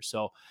trailer.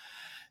 So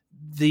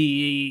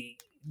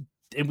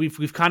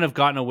we've kind of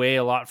gotten away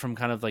a lot from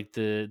kind of like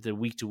the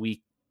week to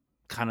week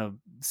kind of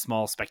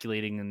small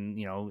speculating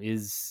and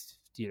is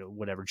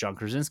whatever John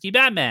Krasinski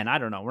Batman, I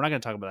don't know, we're not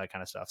going to talk about that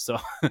kind of stuff. So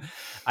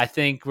I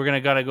think we're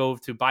going to go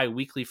to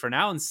bi-weekly for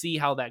now and see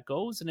how that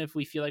goes, and if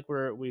we feel like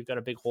we've got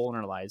a big hole in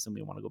our lives and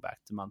we want to go back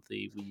to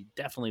monthly, we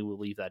definitely will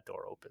leave that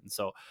door open.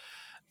 So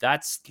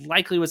that's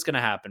likely what's going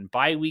to happen,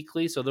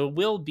 bi-weekly. So there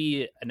will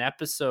be an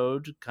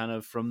episode kind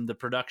of from the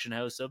production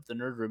house of the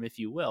Nerd Room, if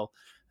you will,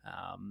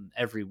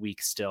 every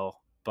week still,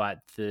 but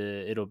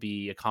it'll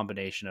be a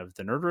combination of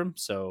the Nerd Room,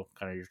 so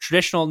kind of your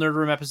traditional Nerd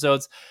Room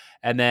episodes,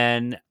 and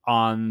then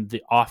on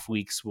the off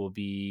weeks will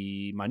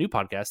be my new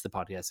podcast, the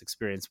Podcast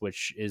Experience,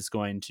 which is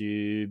going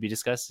to be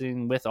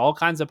discussing with all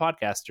kinds of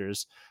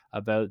podcasters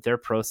about their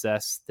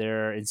process,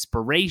 their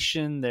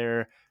inspiration,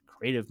 their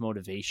creative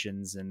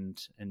motivations,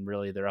 and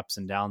really their ups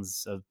and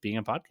downs of being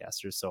a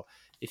podcaster. So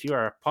if you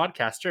are a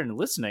podcaster and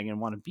listening and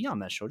want to be on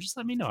that show, just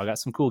let me know. I got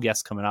some cool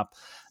guests coming up.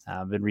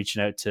 I've been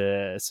reaching out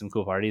to some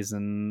cool parties,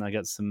 and I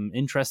got some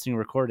interesting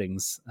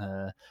recordings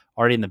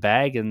already in the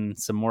bag, and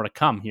some more to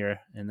come here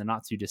in the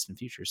not too distant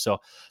future. So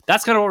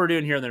that's kind of what we're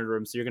doing here in the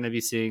room. So you're going to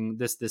be seeing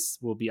this. This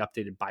will be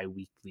updated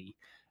bi-weekly,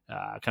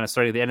 kind of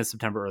starting at the end of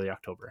September, early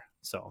October.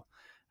 So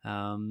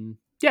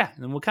yeah,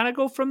 and then we'll kind of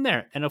go from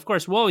there. And of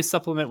course, we'll always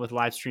supplement with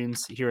live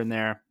streams here and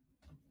there.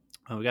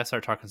 We got to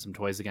start talking some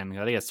toys again. I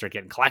got to start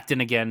getting collecting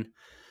again.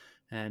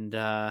 And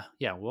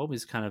yeah, we'll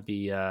always kind of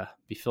be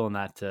filling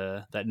that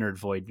nerd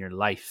void in your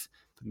life,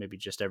 but maybe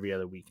just every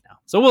other week now.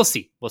 So we'll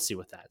see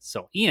with that.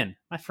 So Ian,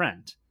 my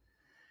friend,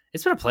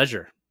 it's been a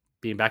pleasure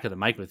being back at the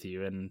mic with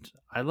you. And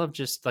I love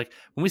just like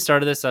when we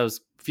started this, I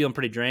was feeling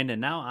pretty drained, and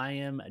now I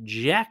am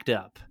jacked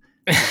up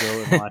to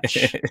go and watch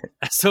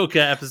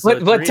Ahsoka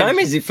episode. What time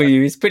is it for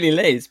you? It's pretty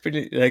late. It's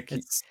pretty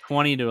it's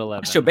 20 to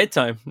 11. It's your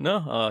bedtime?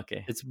 No? Oh,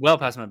 okay. It's well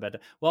past my bedtime.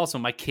 Well, also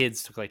my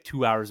kids took like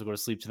 2 hours to go to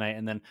sleep tonight,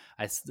 and then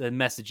I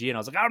messaged Ian. I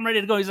was like, I'm ready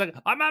to go. He's like,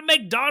 I'm at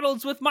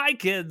McDonald's with my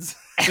kids.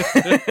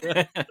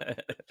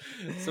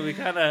 So we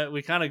kind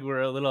of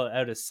were a little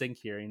out of sync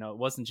here. It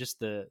wasn't just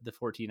the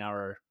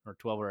 14-hour or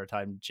 12-hour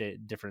time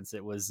difference.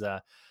 It was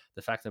the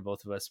fact that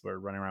both of us were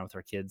running around with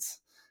our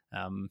kids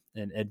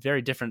and at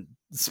very different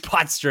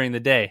spots during the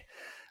day.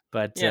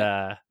 But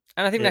yeah.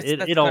 And I think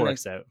it all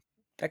works out.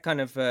 That kind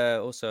of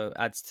also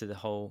adds to the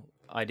whole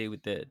idea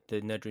with the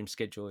Nerd Room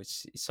schedule.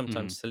 It's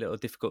sometimes a little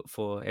difficult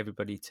for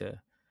everybody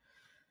to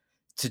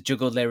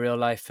juggle their real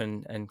life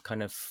and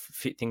kind of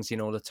fit things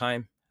in all the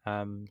time,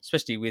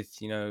 especially with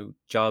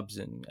jobs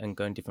and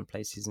going different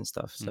places and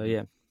stuff. So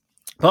yeah.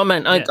 Well,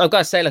 man, I've got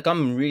to say, like,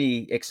 I'm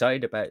really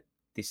excited about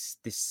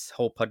this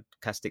whole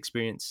podcast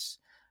experience.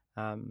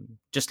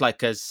 Just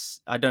like,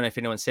 as I don't know if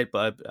anyone said,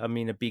 but I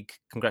mean, a big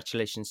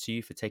congratulations to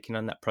you for taking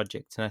on that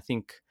project. And I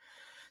think,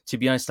 to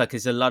be honest, like,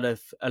 there's a lot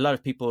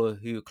of people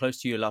who are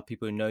close to you, a lot of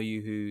people who know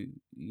you,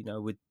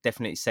 who would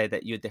definitely say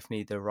that you're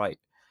definitely the right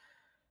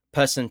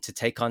person to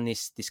take on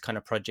this kind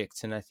of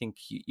project. And I think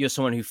you're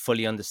someone who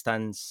fully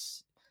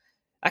understands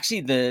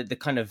actually the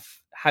kind of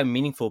how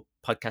meaningful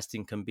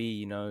podcasting can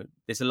be.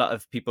 There's a lot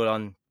of people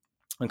on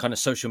kind of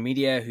social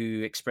media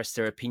who express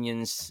their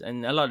opinions,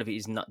 and a lot of it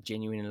is not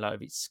genuine, a lot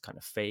of it's kind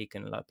of fake,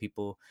 and a lot of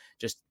people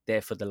just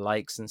there for the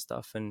likes and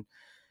stuff. And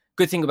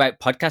good thing about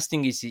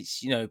podcasting is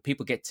it's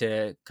people get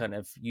to kind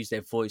of use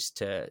their voice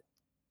to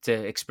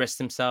express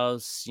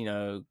themselves,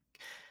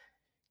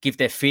 give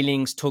their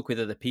feelings, talk with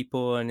other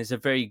people, and there's a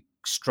very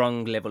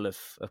strong level of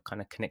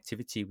kind of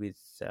connectivity with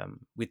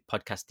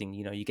podcasting.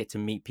 You get to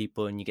meet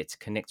people and you get to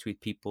connect with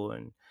people.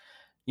 And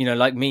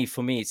like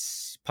for me,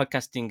 it's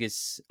podcasting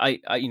is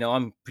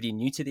I'm pretty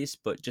new to this,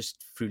 but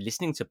just through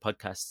listening to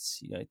podcasts,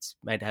 it's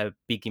made a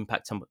big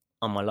impact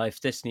on my life,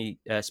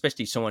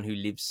 especially someone who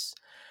lives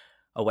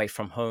away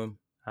from home.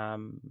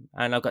 And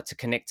I got to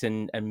connect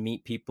and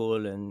meet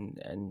people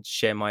and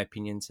share my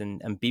opinions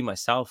and be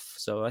myself.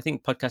 So I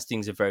think podcasting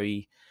is a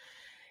very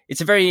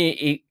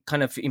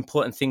kind of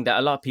important thing that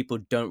a lot of people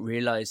don't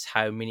realize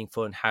how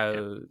meaningful and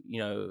how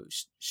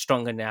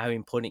strong and how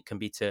important it can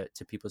be to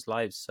people's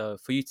lives. So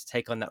for you to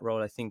take on that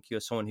role, I think you're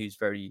someone who's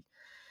very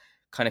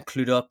kind of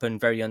clued up and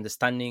very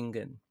understanding.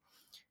 And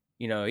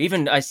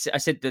even I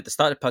said at the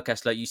start of the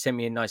podcast, like, you sent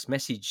me a nice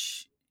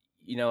message.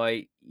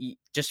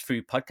 Just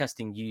through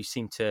podcasting, you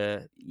seem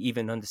to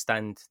even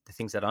understand the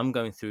things that I'm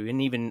going through.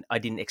 And even I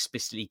didn't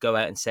explicitly go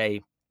out and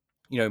say,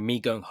 me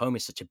going home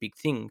is such a big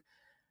thing.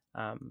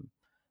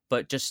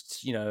 But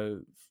just,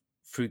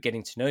 through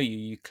getting to know you,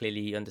 you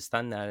clearly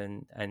understand that.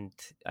 And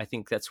I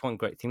think that's one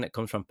great thing that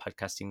comes from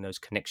podcasting, those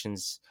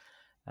connections,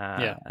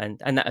 and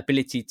that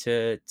ability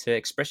to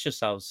express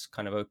yourselves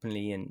kind of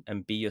openly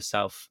and be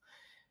yourself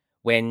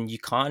when you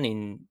can't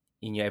in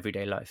your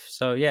everyday life.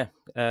 So yeah,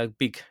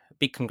 big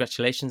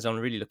congratulations. I'm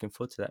really looking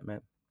forward to that,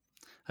 man.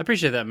 I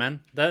appreciate that,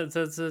 man.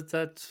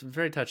 That's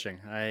very touching.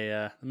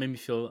 It made me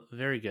feel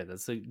very good.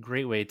 That's a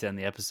great way to end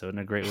the episode and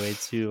a great way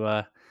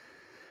to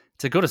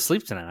go to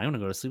sleep tonight. I'm going to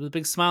go to sleep with a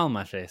big smile on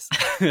my face.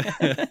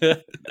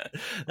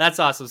 That's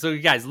awesome. So, you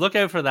guys, look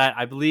out for that.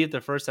 I believe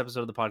the first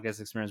episode of the podcast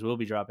experience will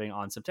be dropping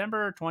on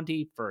September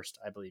 21st,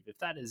 I believe. If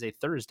that is a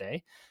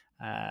Thursday,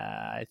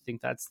 I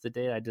think that's the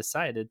day I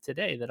decided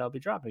today that I'll be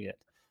dropping it.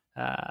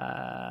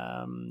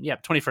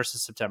 21st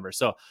of September.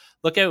 So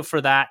look out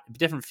for that.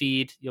 Different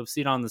feed. You'll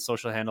see it on the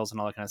social handles and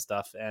all that kind of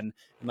stuff. And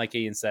like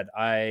Ian said,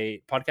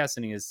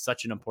 podcasting is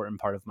such an important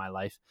part of my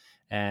life.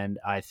 And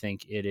I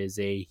think it is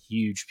a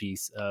huge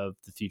piece of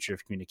the future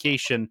of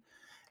communication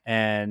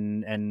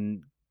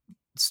and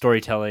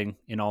storytelling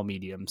in all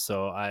mediums.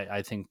 So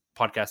I think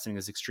podcasting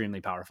is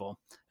extremely powerful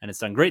and it's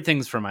done great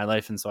things for my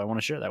life. And so I want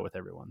to share that with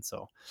everyone.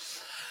 So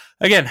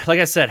again, like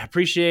I said,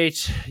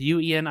 appreciate you,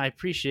 Ian. I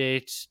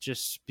appreciate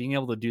just being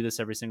able to do this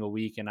every single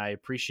week. And I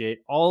appreciate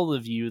all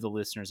of you, the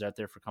listeners out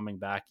there, for coming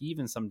back.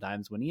 Even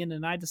sometimes when Ian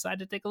and I decide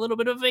to take a little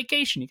bit of a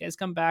vacation, you guys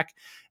come back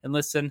and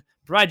listen,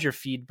 provide your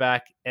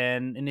feedback.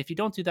 And if you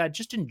don't do that,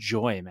 just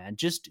enjoy, man.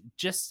 Just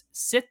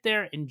sit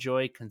there,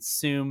 enjoy,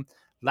 consume,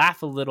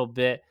 laugh a little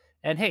bit.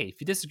 And hey, if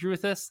you disagree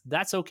with us,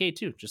 that's okay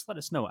too. Just let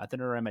us know at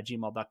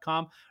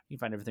thenerdroom@gmail.com. You can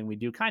find everything we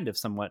do kind of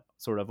somewhat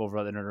sort of over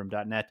at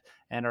thenerdroom.net,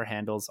 and our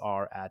handles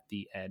are at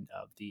the end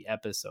of the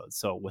episode.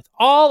 So with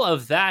all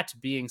of that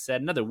being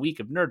said, another week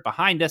of Nerd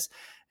behind us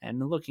and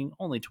looking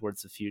only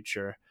towards the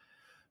future.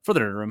 For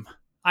the Nerd Room,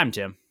 I'm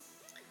Tim.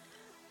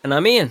 And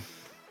I'm Ian.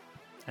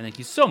 And thank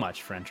you so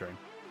much for entering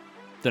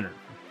the Nerd Room.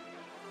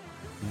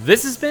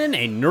 This has been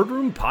a Nerd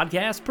Room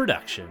podcast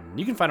production.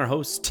 You can find our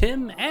hosts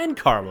Tim and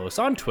Carlos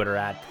on Twitter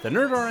at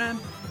TheNerdRM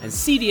and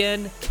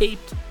CDN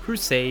Caped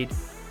Crusade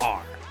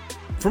R.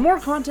 For more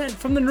content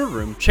from the Nerd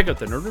Room, check out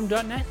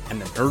thenerdroom.net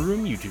and the Nerd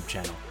Room YouTube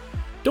channel.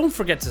 Don't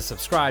forget to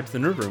subscribe to the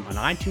Nerd Room on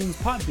iTunes,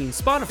 Podbean,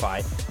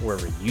 Spotify,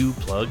 wherever you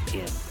plug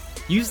in.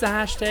 Use the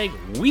hashtag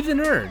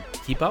 #WeTheNerd to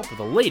keep up with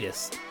the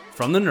latest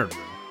from the Nerd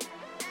Room.